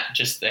the mat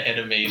just ahead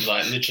of me,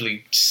 like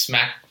literally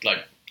smacked,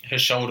 like her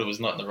shoulder was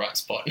not in the right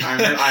spot. I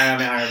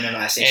remember.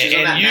 I see.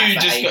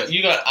 And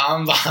you got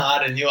arm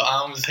barred and your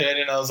arm was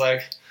hurting. I was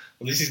like,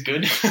 well, this is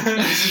good.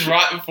 This is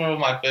right before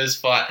my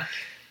first fight.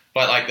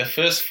 But like the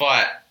first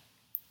fight,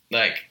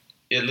 like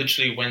it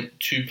literally went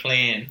to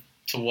plan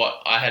to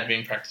what I had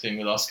been practicing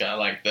with Oscar,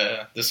 like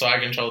the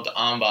side control, the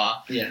arm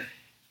bar. Yeah.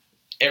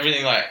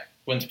 Everything like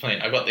went to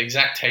plan. I got the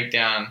exact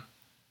takedown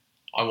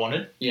I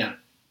wanted. Yeah.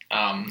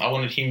 I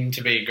wanted him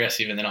to be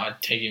aggressive and then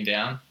I'd take him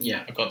down.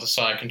 Yeah. I got the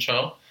side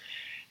control.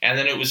 And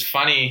then it was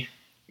funny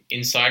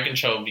in side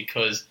control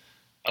because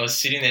I was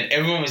sitting there and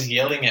everyone was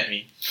yelling at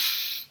me.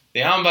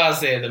 The arm bar's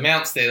there, the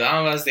mount's there, the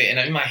arm bar's there. And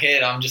in my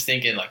head, I'm just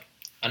thinking like,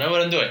 I know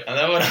what I'm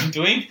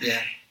doing.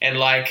 Yeah. And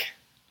like,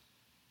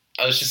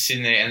 I was just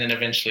sitting there and then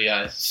eventually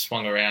I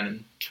swung around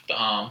and took the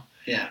arm.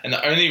 Yeah. And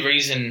the only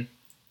reason,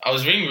 I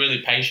was being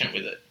really patient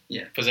with it.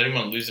 Yeah. Because I didn't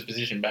want to lose the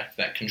position back to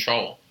that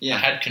control. Yeah. I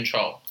had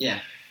control. Yeah.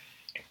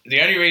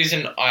 The only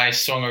reason I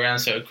swung around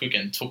so quick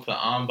and took the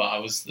arm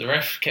bar was the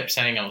ref kept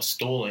saying I was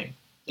stalling.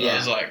 So I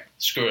was like,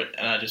 screw it.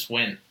 And I just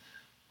went.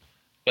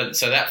 But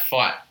so that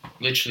fight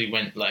literally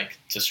went like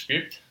to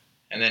script.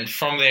 And then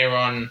from there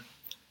on,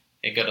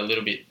 it got a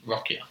little bit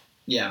rockier.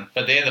 Yeah.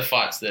 But they're the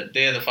fights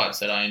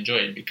that I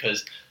enjoyed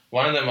because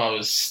one of them I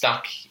was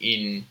stuck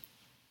in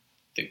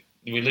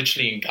we were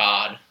literally in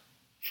guard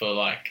for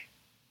like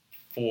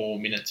 4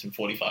 minutes and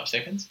 45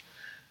 seconds.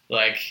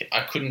 Like,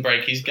 I couldn't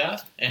break his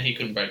guard and he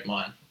couldn't break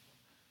mine.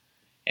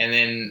 And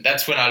then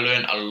that's when I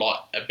learned a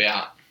lot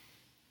about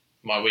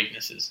my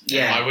weaknesses.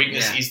 Yeah, And my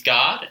weakness is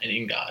guard and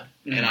in guard.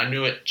 Mm. And I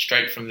knew it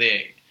straight from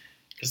there.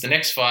 Because the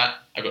next fight,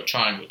 I got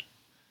triangled.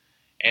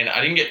 And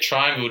I didn't get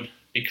triangled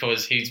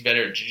because he's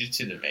better at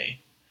jiu-jitsu than me.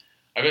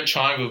 I got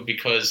triangled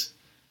because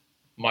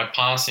my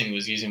passing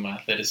was using my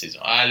athleticism.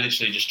 I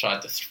literally just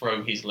tried to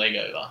throw his leg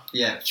over.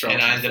 Yeah,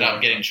 And I ended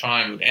up getting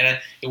triangled. And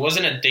it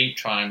wasn't a deep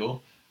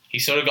triangle. He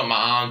sort of got my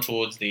arm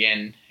towards the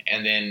end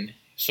and then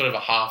sort of a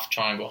half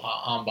triangle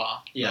arm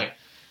bar. Yeah. Like,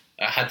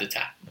 I had to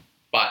tap.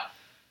 But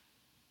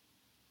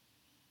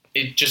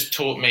it just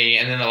taught me,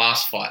 and then the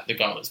last fight, the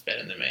guy was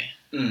better than me.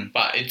 Mm.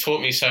 But it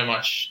taught me so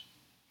much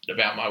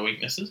about my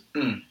weaknesses.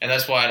 Mm. And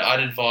that's why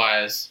I'd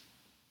advise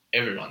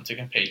everyone to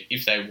compete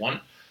if they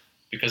want,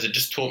 because it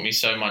just taught me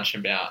so much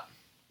about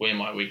where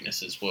my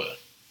weaknesses were.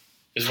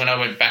 Because when I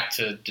went back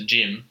to the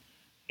gym,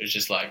 it was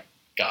just like,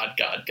 guard.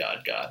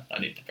 I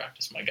need to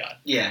practice my guard.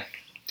 Yeah.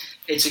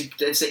 It's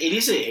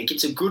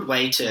a good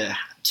way to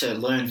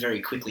learn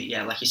very quickly.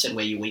 Yeah, like you said,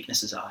 where your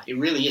weaknesses are. It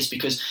really is,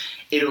 because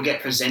it'll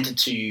get presented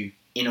to you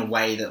in a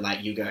way that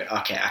like you go,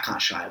 okay, I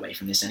can't shy away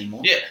from this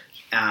anymore. Yeah.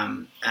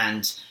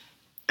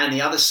 And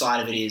the other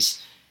side of it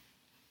is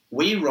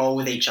we roll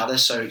with each other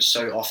so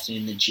often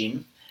in the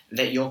gym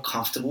that you're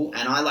comfortable.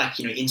 And I like,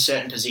 in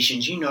certain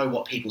positions, you know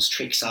what people's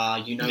tricks are,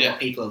 you know what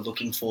people are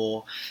looking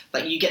for.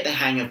 Like, you get the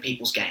hang of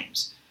people's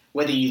games.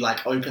 Whether you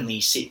like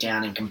openly sit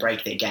down and can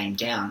break their game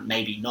down,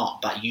 maybe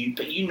not, but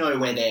you know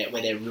where their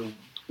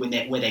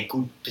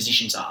good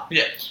positions are.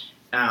 Yeah.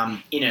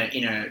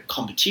 In a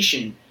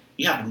competition,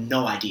 you have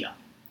no idea.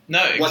 No,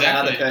 exactly. What that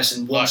other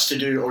person wants to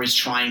do or is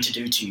trying to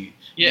do to you.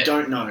 Yeah. You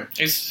don't know.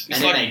 It's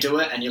and then they do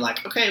it and you're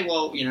like, okay,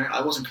 well,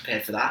 I wasn't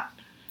prepared for that.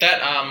 That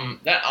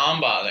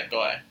armbar that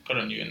guy got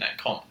on you in that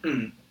comp,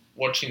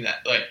 watching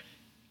that, like,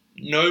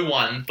 no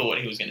one thought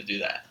he was going to do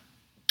that.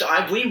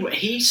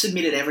 He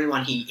submitted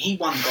everyone. He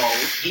won gold.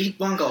 He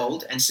won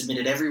gold and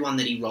submitted everyone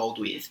that he rolled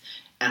with.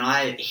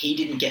 And he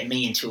didn't get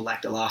me until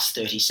like the last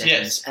 30 seconds.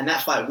 Yes. And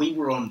that fight, we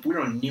were on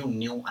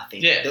 0-0, I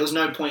think. Yeah. There was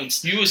no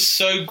points. You were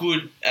so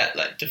good at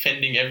like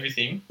defending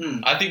everything.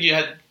 Mm. I think you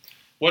had,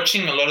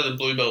 watching a lot of the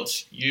blue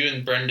belts, you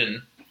and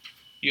Brendan,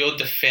 your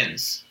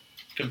defense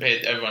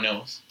compared to everyone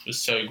else was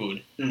so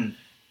good. Mm.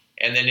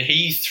 And then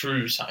he threw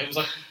it was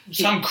like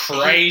some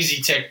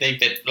crazy technique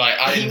that like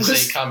I didn't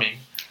see coming.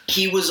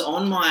 He was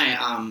on my,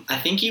 I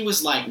think he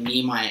was like on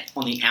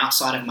the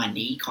outside of my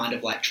knee, kind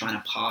of like trying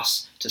to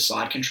pass to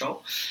side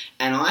control.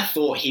 And I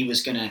thought he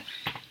was going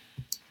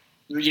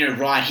to,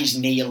 ride his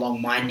knee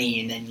along my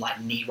knee and then like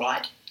knee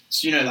ride.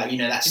 So,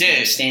 that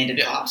standard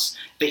pass.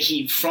 But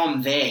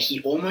from there,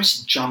 he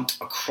almost jumped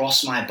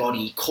across my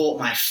body, caught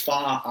my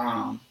far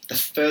arm, the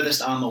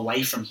furthest arm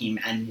away from him.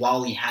 And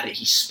while he had it,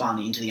 he spun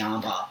into the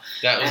armbar.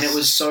 And it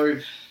was so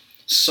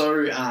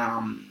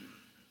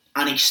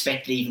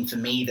unexpected even for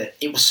me that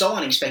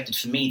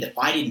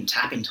I didn't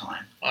tap in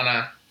time. I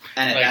know.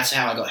 And that's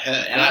how I got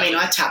hurt. And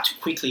I tapped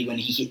quickly when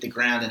he hit the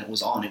ground and it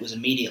was on. It was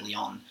immediately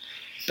on.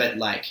 But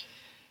like,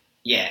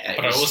 yeah.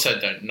 But I also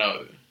don't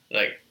know.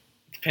 Like,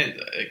 depends.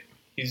 Like,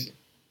 did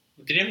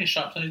he have any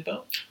stripes on his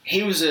belt? He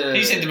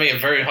seemed to be a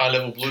very high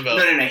level blue belt.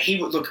 No.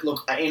 He would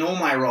look. In all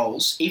my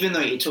roles, even though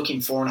it took him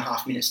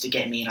 4.5 minutes to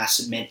get me,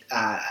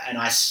 and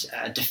I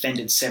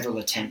defended several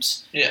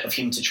attempts of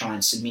him to try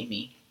and submit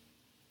me.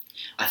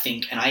 I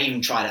think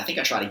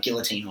I tried a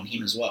guillotine on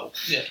him as well.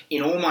 Yeah.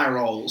 In all my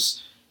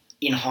roles,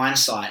 in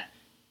hindsight,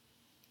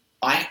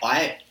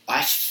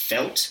 I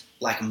felt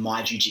like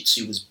my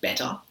jiu-jitsu was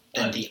better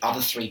than the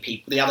other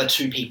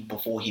two people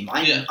before him.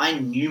 I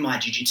knew my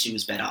jiu-jitsu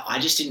was better. I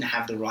just didn't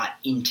have the right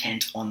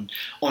intent on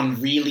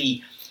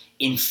really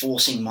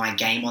enforcing my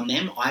game on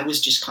them. I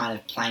was just kind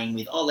of playing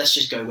with, let's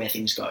just go where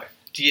things go.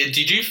 Yeah,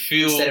 did you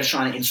feel, instead of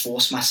trying to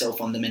enforce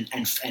myself on them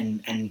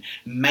and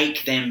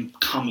make them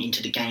come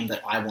into the game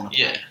that I want to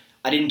play? Yeah.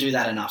 I didn't do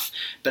that enough.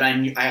 But I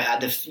knew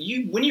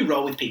when you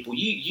roll with people,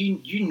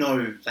 you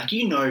know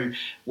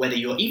whether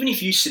even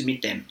if you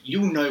submit them,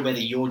 you'll know whether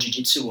your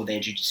jiu-jitsu or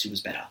their jiu-jitsu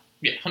was better.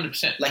 Yeah,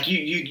 100%. Like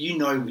you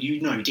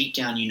know deep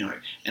down you know.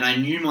 And I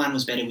knew mine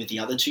was better with the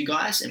other two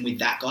guys, and with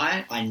that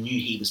guy, I knew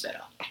he was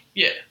better.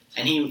 Yeah.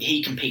 And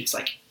he competes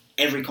like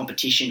every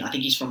competition. I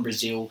think he's from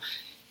Brazil.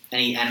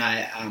 And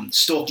I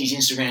stalked his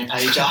Instagram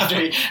page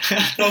after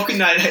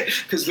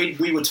because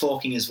we were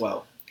talking as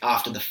well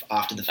after the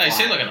fight. Oh, he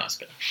seemed like a nice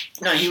guy.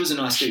 No, he was a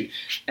nice dude.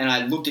 And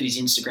I looked at his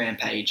Instagram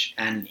page,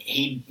 and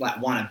he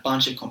like won a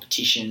bunch of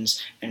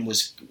competitions and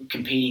was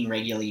competing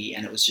regularly.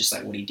 And it was just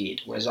like what he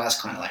did. Whereas I was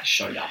kind of like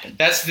showed up and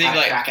that's the had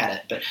a crack at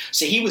it. But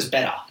so he was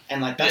better,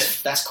 and like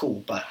that's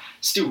cool. But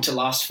still, to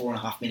last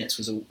 4.5 minutes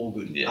was all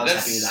good. Yeah, I was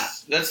happy with that.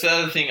 That's the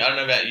other thing I don't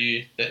know about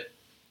you that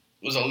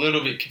was a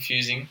little bit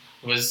confusing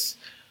was.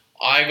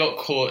 I got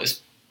caught.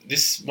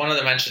 One of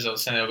the matches I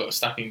was saying I got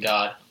stuck in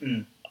guard.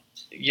 Mm.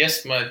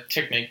 Yes, my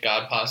technique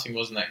guard passing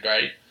wasn't that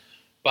great,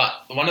 but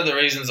one of the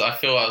reasons I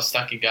feel I was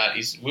stuck in guard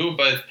is we were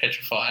both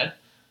petrified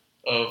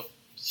of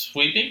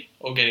sweeping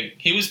or getting.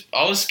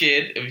 I was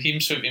scared of him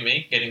sweeping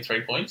me, getting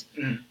 3 points,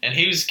 and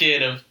he was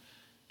scared of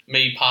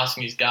me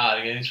passing his guard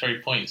and getting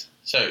 3 points.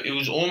 So it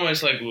was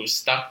almost like we were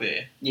stuck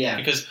there. Yeah.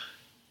 Because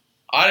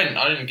I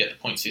didn't get the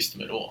point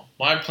system at all.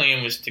 My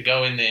plan was to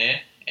go in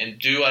there and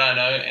do what I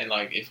know, and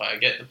like if I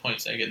get the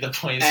points, I get the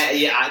points.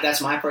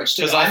 That's my approach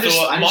too. Because I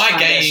thought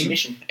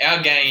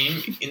our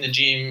game in the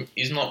gym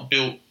is not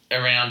built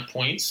around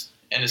points,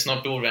 and it's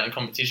not built around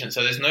competition.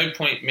 So there's no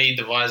point me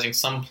devising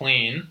some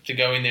plan to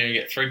go in there and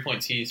get 3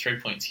 points here, 3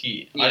 points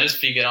here. Yeah. I just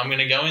figured I'm going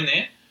to go in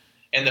there,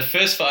 and the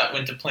first fight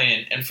went to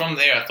plan, and from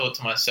there I thought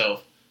to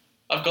myself,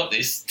 I've got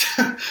this.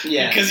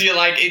 Yeah. Because you're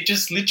like, it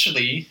just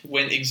literally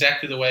went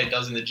exactly the way it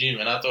does in the gym,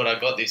 and I thought I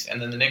got this.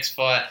 And then the next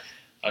fight,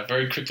 I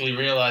very quickly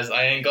realised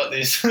I ain't got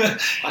this.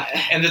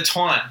 And the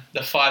time,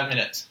 the 5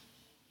 minutes,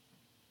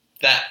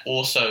 that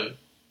also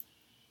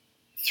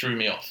threw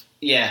me off.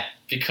 Yeah.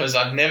 Because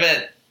I've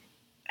never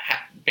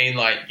been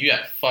like, you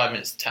have 5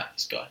 minutes to tap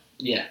this guy.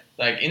 Yeah.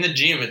 Like, in the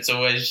gym, it's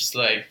always just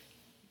like,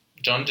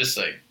 John just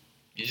like,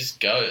 you just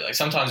go. Like,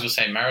 sometimes we'll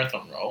say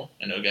marathon roll,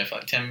 and it'll go for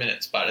like 10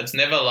 minutes. But it's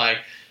never like,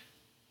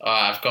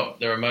 I've got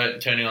the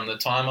remote turning on the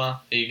timer.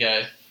 There you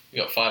go.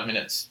 You got 5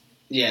 minutes.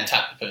 Yeah.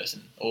 Tap the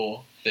person.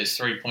 Or there's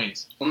 3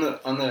 points. On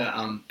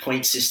the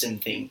point system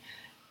thing,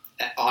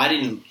 I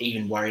didn't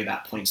even worry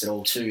about points at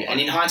all too. And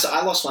in hindsight,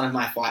 I lost one of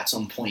my fights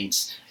on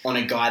points on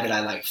a guy that I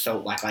like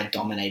felt like I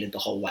dominated the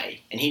whole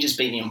way, and he just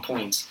beat me on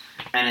points.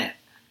 And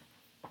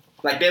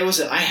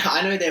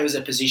I know there was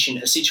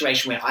a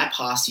situation where I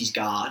passed his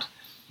guard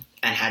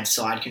and had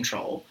side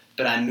control,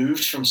 but I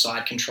moved from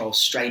side control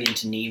straight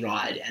into knee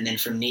ride, and then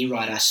from knee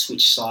ride I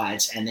switched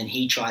sides, and then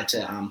he tried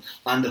to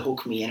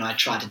underhook me, and I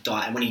tried to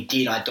dive. And when he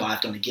did, I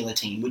dived on a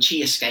guillotine, which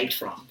he escaped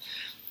from.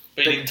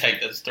 But he didn't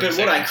take those 3 But seconds.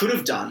 what I could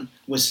have done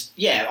was,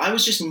 I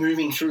was just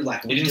moving through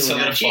like we do in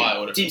our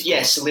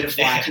gym.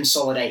 Solidify,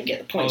 consolidate, and get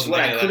the points. What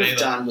I could have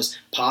done was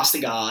pass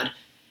the guard,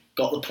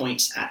 got the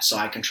points at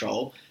side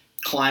control,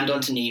 climbed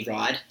onto knee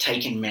ride,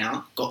 taken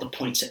mount, got the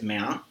points at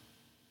mount,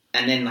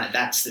 and then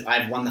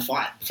I've won the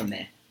fight from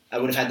there. I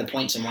would have had the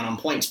points and won on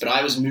points, but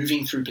I was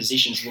moving through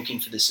positions looking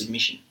for the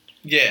submission.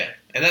 Yeah,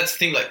 and that's the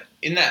thing, like,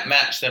 in that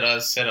match that I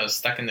said I was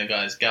stuck in the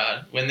guy's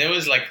guard, when there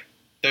was, like,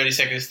 30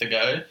 seconds to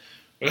go,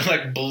 we were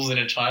like bulls in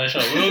a china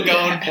shop. We were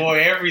going for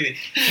everything.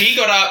 He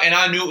got up, and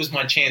I knew it was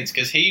my chance,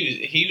 because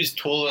he was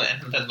taller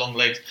and had long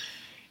legs,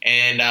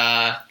 and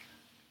I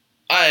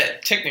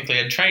had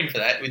trained for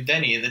that with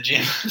Danny in the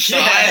gym. So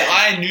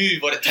I knew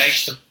what it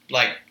takes to,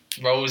 like,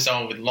 roll with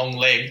someone with long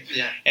legs.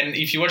 Yeah. And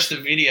if you watch the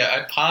video,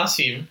 I pass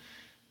him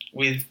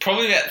with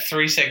probably about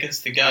 3 seconds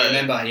to go. I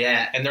remember,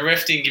 yeah. And the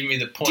ref didn't give me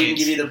the points. Didn't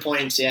give you the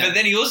points, yeah. But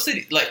then he also,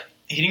 like,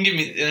 he didn't give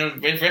me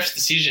the ref's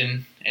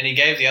decision, and he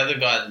gave the other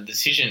guy the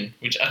decision,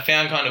 which I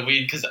found kind of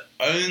weird, because the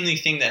only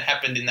thing that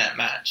happened in that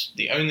match,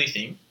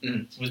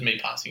 was me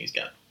passing his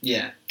gun.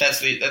 Yeah.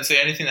 That's the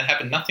only thing that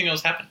happened. Nothing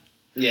else happened.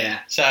 Yeah.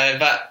 So,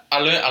 but I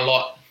learned a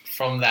lot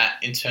from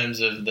that in terms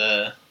of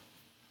the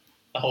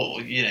whole,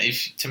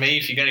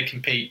 if you're going to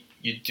compete,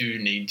 you do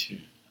need to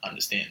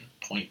understand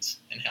points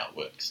and how it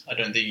works. I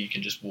don't think you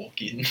can just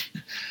walk in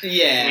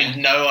with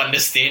no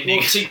understanding.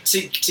 Well,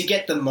 to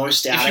get the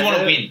most out of it. If you want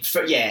to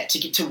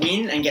win. To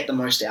win and get the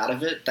most out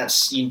of it,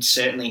 you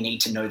certainly need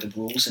to know the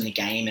rules in the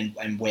game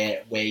and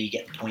where you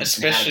get the points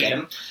and how to get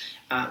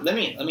them. Let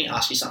me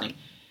ask you something.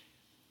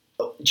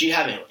 Do you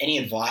have any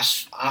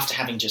advice, after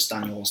having just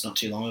done yours not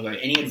too long ago,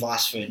 any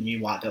advice for new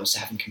white belts that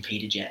haven't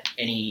competed yet?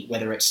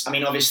 Whether it's,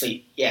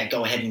 obviously,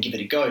 go ahead and give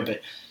it a go,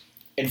 but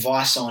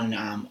advice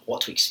on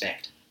what to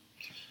expect?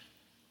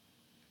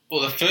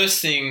 Well, the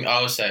first thing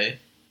I would say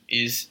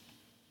is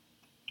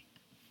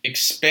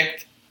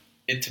expect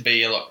it to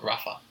be a lot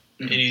rougher.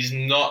 Mm-hmm. It is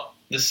not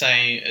the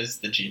same as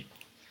the gym.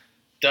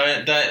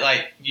 Don't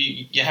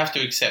you have to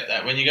accept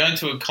that. When you go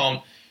into a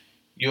comp,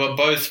 you are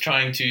both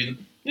trying to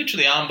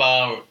literally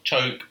armbar or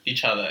choke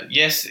each other.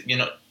 Yes, you're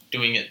not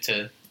doing it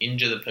to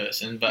injure the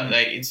person, but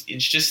it's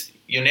just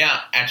you're now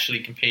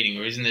actually competing,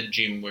 whereas in the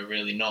gym we're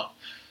really not.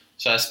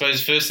 So I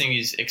suppose first thing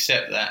is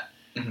accept that.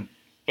 Mm-hmm.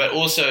 But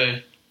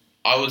also,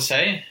 I would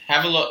say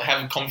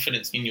have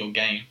confidence in your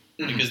game,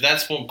 because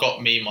that's what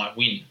got me my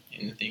win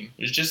in the thing.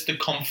 It was just the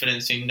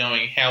confidence in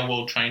knowing how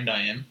well trained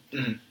I am,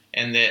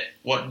 and that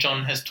what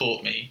John has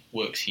taught me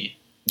works here.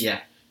 Yeah.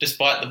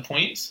 Despite the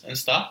points and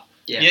stuff.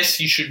 Yeah. Yes,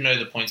 you should know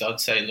the points.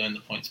 I'd say learn the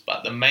points,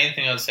 but the main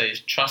thing I'd say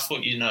is trust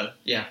what you know.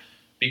 Yeah.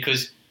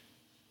 Because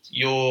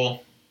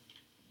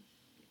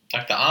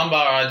like the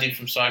armbar I did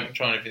from side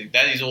control and everything,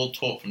 that is all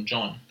taught from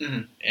John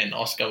and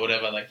Oscar,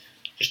 whatever. Like,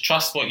 just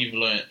trust what you've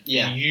learned.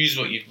 Yeah. And use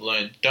what you've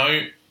learned.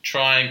 Don't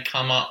try and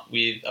come up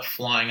with a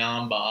flying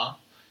armbar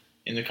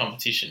in the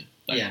competition.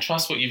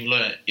 Trust what you've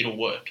learned. It'll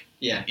work.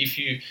 Yeah. If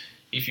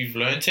you've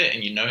learned it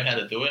and you know how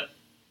to do it,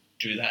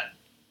 do that.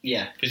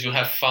 Yeah. Because you'll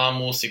have far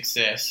more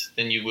success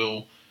than you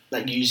will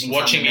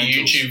watching a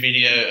YouTube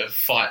video of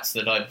fights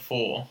the day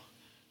before.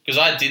 Because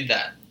I did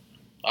that.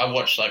 I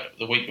watched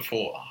the week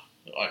before,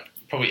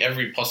 probably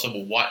every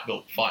possible white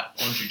belt fight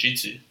on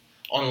jiu-jitsu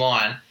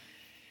online.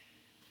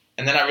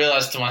 And then I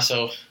realised to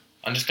myself,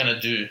 I'm just going to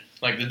do.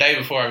 Like the day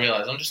before I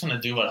realised I'm just going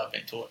to do what I've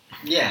been taught.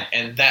 Yeah.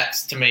 And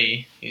that's, to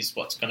me, is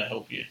what's going to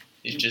help you.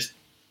 Is just...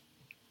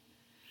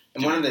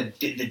 And one of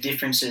the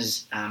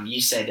differences, you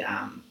said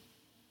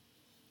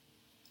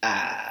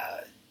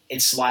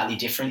it's slightly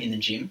different in the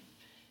gym.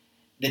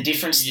 The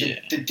difference,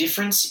 the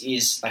difference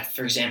is, like,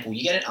 for example,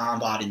 you get an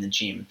armbar in the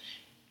gym.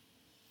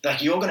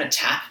 Like, you're going to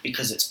tap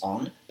because it's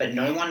on, but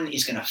no one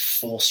is going to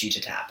force you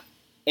to tap.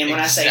 And when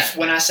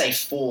I say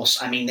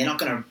force, I mean they're not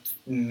going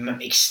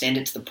to extend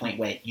it to the point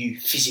where you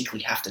physically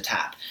have to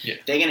tap. Yeah.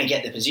 They're going to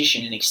get the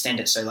position and extend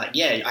it so, like,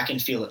 yeah, I can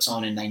feel it's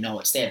on and they know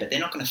it's there, but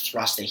they're not going to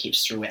thrust their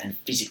hips through it and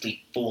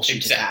physically force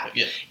you to tap.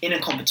 Yeah. In a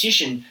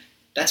competition,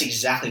 that's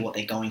exactly what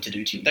they're going to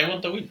do to you. They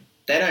want the win.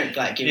 They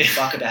don't give a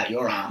fuck about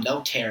your arm.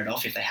 They'll tear it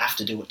off if they have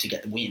to do it to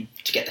get the win,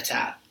 to get the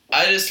tap.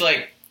 I just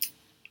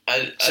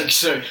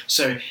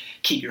So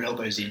keep your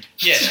elbows in.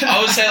 Yeah,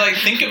 I would say, like,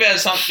 think about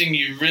something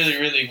you really,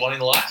 really want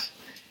in life,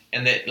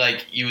 and that,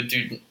 like, you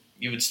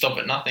would stop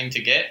at nothing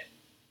to get,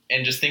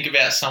 and just think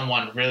about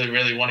someone really,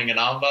 really wanting an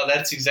armbar.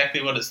 That's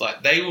exactly what it's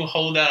like. They will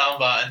hold that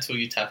armbar until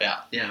you tap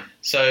out. Yeah.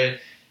 So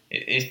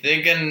if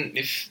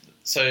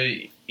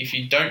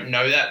you don't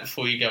know that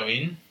before you go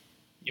in,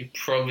 you're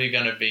probably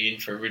going to be in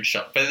for a rib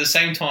shot. But at the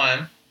same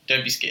time,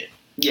 don't be scared.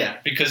 Yeah.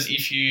 Because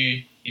if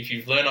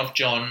you've learned off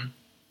John,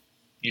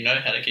 you know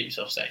how to keep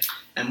yourself safe.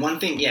 And one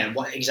thing,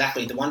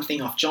 exactly. The one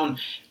thing off John,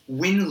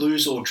 win,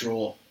 lose or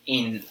draw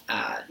in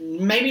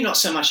maybe not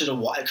so much at a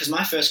white, because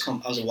my first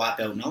comp I was a white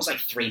belt and I was like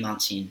 3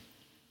 months in,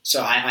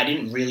 so I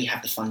didn't really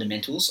have the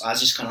fundamentals. I was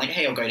just kind of like,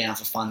 hey, I'll go down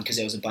for fun because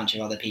there was a bunch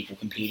of other people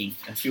competing.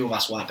 A few of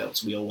us white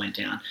belts, we all went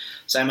down.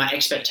 So my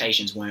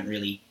expectations weren't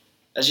really.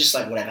 It was just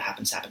like whatever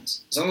happens,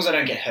 happens. As long as I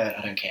don't get hurt,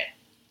 I don't care.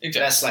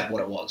 Exactly. That's like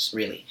what it was,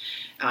 really.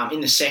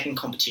 In the second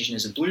competition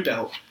as a blue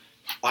belt,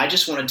 I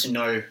just wanted to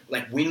know,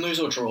 like, win, lose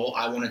or draw,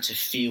 I wanted to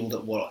feel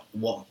that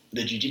what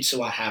the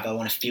jiu-jitsu I have, I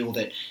want to feel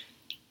that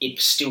it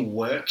still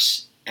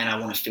works and I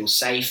want to feel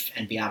safe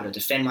and be able to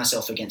defend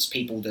myself against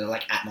people that are,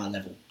 like, at my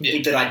level,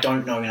 that I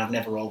don't know and I've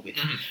never rolled with.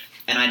 Mm-hmm.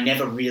 And I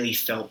never really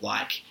felt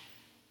like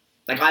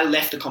I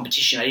left the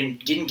competition, I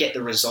didn't get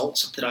the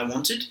results that I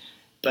wanted,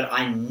 but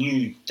I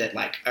knew that,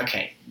 like,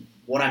 okay,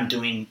 what I'm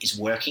doing is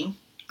working.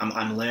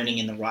 I'm learning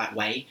in the right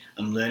way.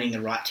 I'm learning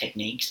the right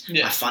techniques.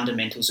 Yeah. My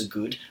fundamentals are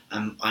good.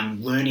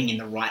 I'm learning in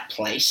the right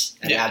place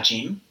at our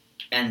gym,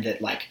 and that,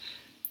 like,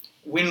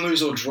 win,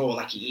 lose or draw,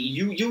 like,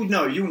 you'll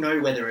know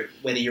whether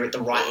you're at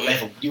the right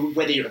level.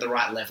 Whether you're at the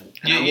right level.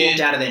 And I walked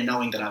out of there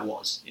knowing that I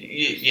was.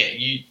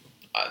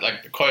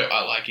 Like, the quote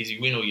I like is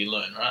you win or you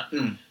learn, right?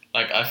 Mm.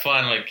 Like, I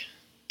find, like,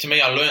 to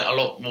me, I learned a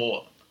lot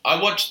more.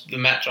 I watched the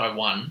match I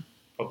won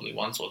probably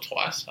once or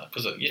twice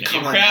because, you're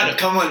proud of it.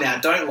 Come on now,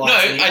 don't lie.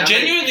 No, I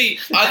genuinely,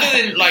 other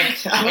than,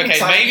 like, okay,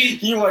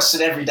 maybe you watched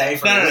it every day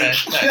for a week.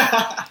 No.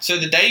 So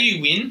the day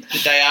you win, the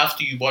day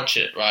after you watch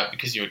it, right,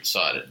 because you're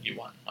excited, you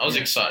won. I was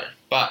excited.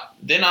 But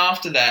then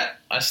after that,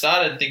 I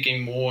started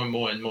thinking more and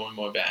more and more and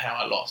more about how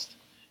I lost.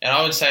 And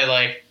I would say,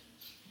 like,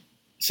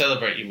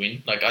 celebrate your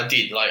win. Like, I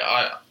did. Like,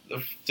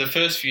 the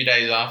first few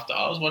days after,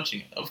 I was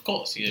watching it. Of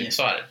course, you're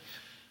excited.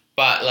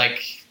 But,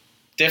 like,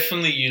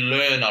 definitely you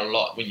learn a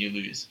lot when you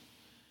lose.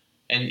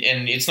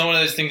 And it's not one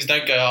of those things,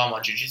 don't go, oh,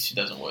 my jiu-jitsu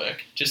doesn't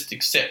work. Just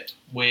accept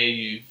where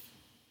you've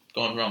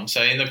gone wrong.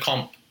 So in the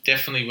comp,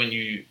 definitely when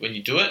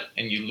you do it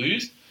and you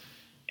lose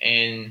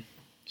and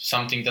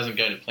something doesn't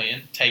go to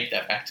plan, take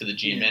that back to the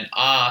gym and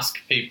ask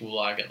people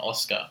like an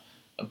Oscar,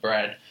 a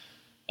Brad,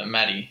 a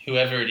Matty,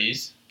 whoever it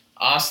is,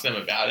 ask them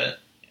about it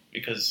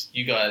because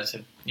you guys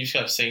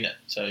have seen it.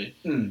 So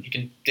you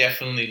can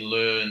definitely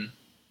learn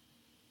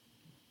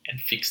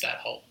and fix that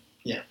hole.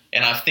 Yeah.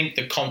 And I think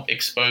the comp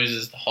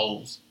exposes the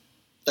holes.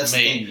 That's me,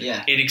 the thing,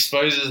 yeah. It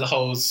exposes the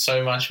holes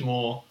so much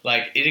more.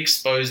 Like, it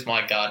exposed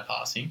my guard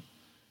passing.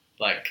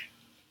 Like,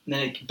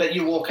 but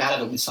you walk out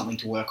of it with something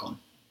to work on.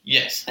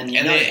 Yes, and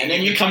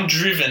then you become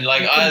driven.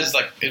 Like, I was,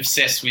 like,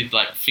 obsessed with,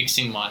 like,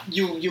 fixing my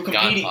you're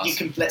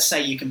competing. Let's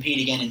say you compete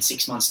again in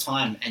 6 months'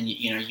 time, and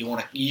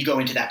you go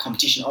into that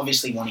competition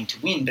obviously wanting to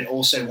win, but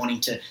also wanting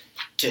to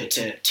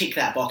tick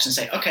that box and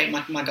say, okay,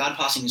 my guard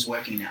passing is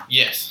working now.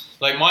 Yes,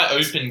 like my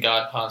open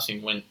guard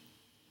passing went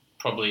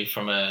probably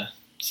from a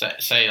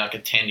say like a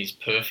 10 is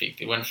perfect.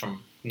 It went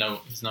from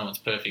no one's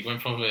perfect. It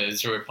went from a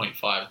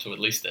 0.5 to at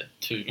least a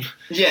 2.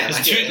 Yeah,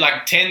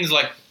 like 10's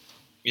like,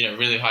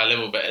 really high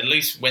level, but at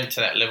least went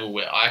to that level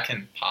where I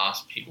can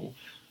pass people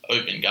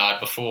open guard.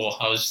 Before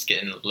I was just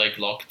getting leg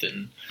locked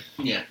and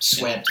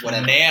swept,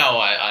 whatever. Now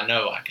I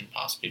know I can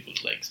pass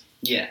people's legs.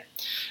 Yeah.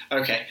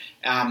 Okay.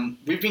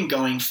 We've been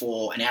going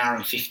for an hour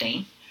and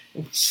 15.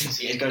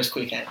 It goes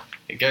quick, eh?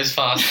 It goes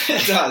fast.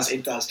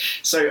 It does.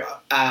 So,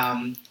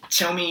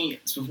 tell me.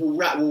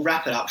 We'll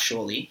wrap it up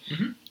shortly,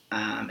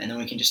 and then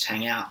we can just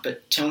hang out.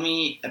 But tell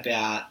me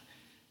about,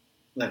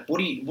 like, what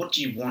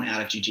do you want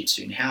out of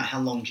jiu-jitsu, and how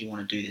long do you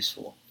want to do this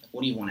for?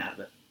 What do you want out of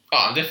it? Oh,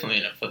 I'm definitely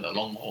in it for the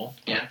long haul.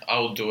 Yeah, I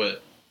will do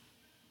it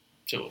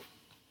till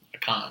I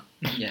can't.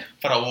 Yeah,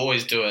 but I will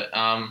always do it.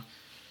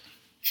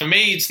 For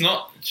me, it's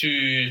not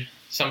to.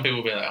 Some people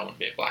will be like, I want to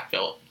be a black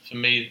belt. For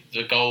me,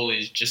 the goal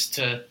is just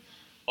to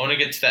I want to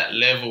get to that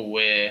level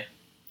where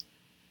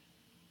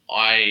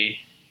I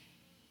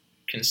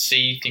can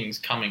see things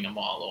coming a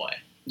mile away.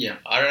 Yeah.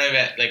 I don't know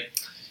about, like,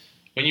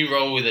 when you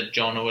roll with a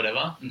John or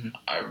whatever, Mm-hmm.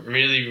 I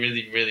really,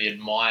 really, really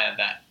admire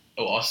that.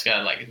 Or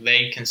Oscar, like,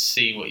 they can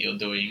see what you're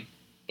doing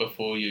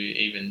before you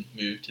even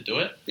move to do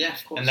it. Yeah,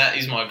 of course. And that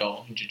is my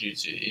goal in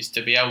Jiu-Jitsu, is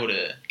to be able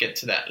to get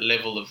to that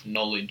level of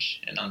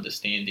knowledge and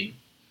understanding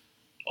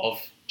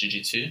of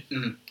Jiu-Jitsu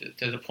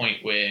to the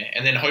point where,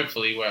 and then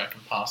hopefully where I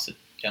can pass it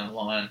down the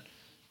line,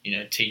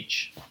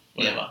 teach,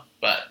 whatever. Yeah.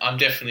 But I'm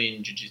definitely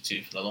in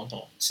Jiu-Jitsu for the long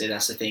haul. See,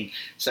 that's the thing.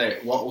 So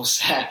what we'll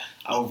say,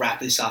 I'll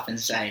wrap this up and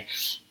say,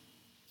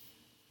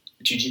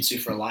 Jiu-Jitsu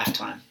for a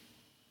lifetime.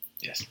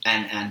 Yes.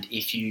 And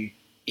if you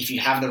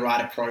have the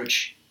right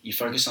approach, you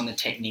focus on the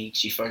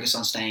techniques, you focus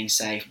on staying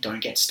safe,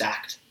 don't get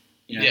stacked.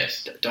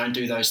 Yes. Don't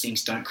do those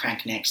things, don't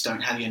crank necks,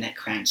 don't have your neck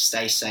cranked,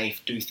 stay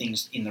safe, do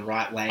things in the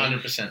right way.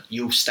 100%.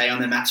 You'll stay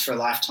on the mats for a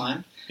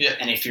lifetime. Yeah.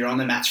 And if you're on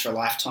the mats for a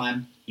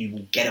lifetime, you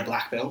will get a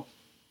black belt.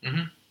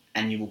 Mm-hmm.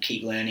 And you will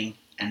keep learning,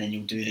 and then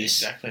you'll do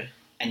this. Exactly.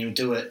 And you'll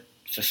do it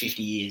for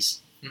 50 years.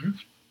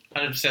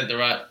 100% the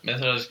right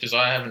method, because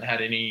I haven't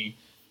had any,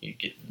 you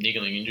get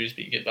niggling injuries,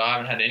 but I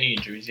haven't had any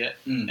injuries yet.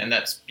 And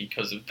that's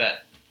because of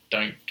that.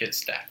 Don't get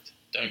stacked.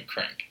 Don't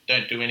crank.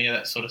 Don't do any of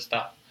that sort of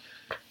stuff.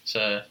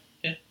 So,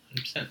 yeah,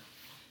 100%.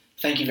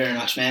 Thank you very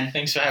much, man.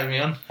 Thanks for having me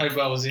on. Hope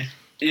I was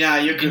Yeah,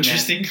 you're good,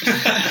 interesting.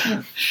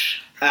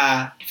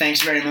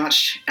 Thanks very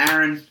much,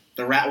 Aaron,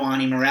 the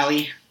Ratwani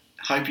Morelli.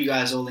 Hope you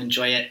guys all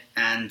enjoy it.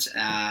 And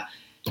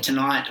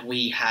tonight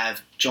we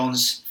have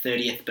John's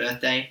 30th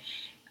birthday.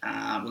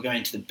 We're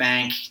going to the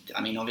bank.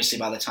 I mean, obviously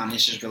by the time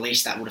this is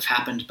released, that would have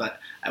happened. But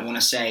I want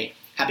to say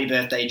happy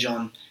birthday,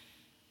 John.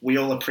 We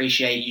all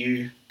appreciate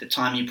you, the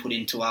time you put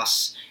into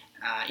us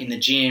in the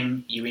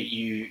gym.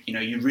 You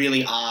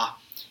really are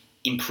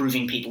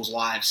improving people's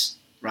lives,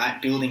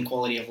 right? Building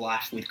quality of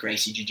life with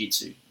Gracie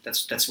Jiu-Jitsu.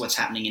 That's what's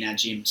happening in our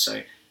gym.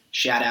 So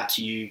shout out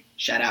to you.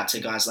 Shout out to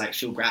guys like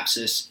Phil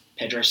Grapsis,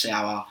 Pedro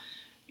Sauer.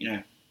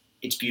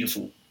 It's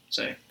beautiful.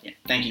 So yeah,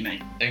 thank you,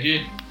 mate. Thank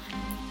you.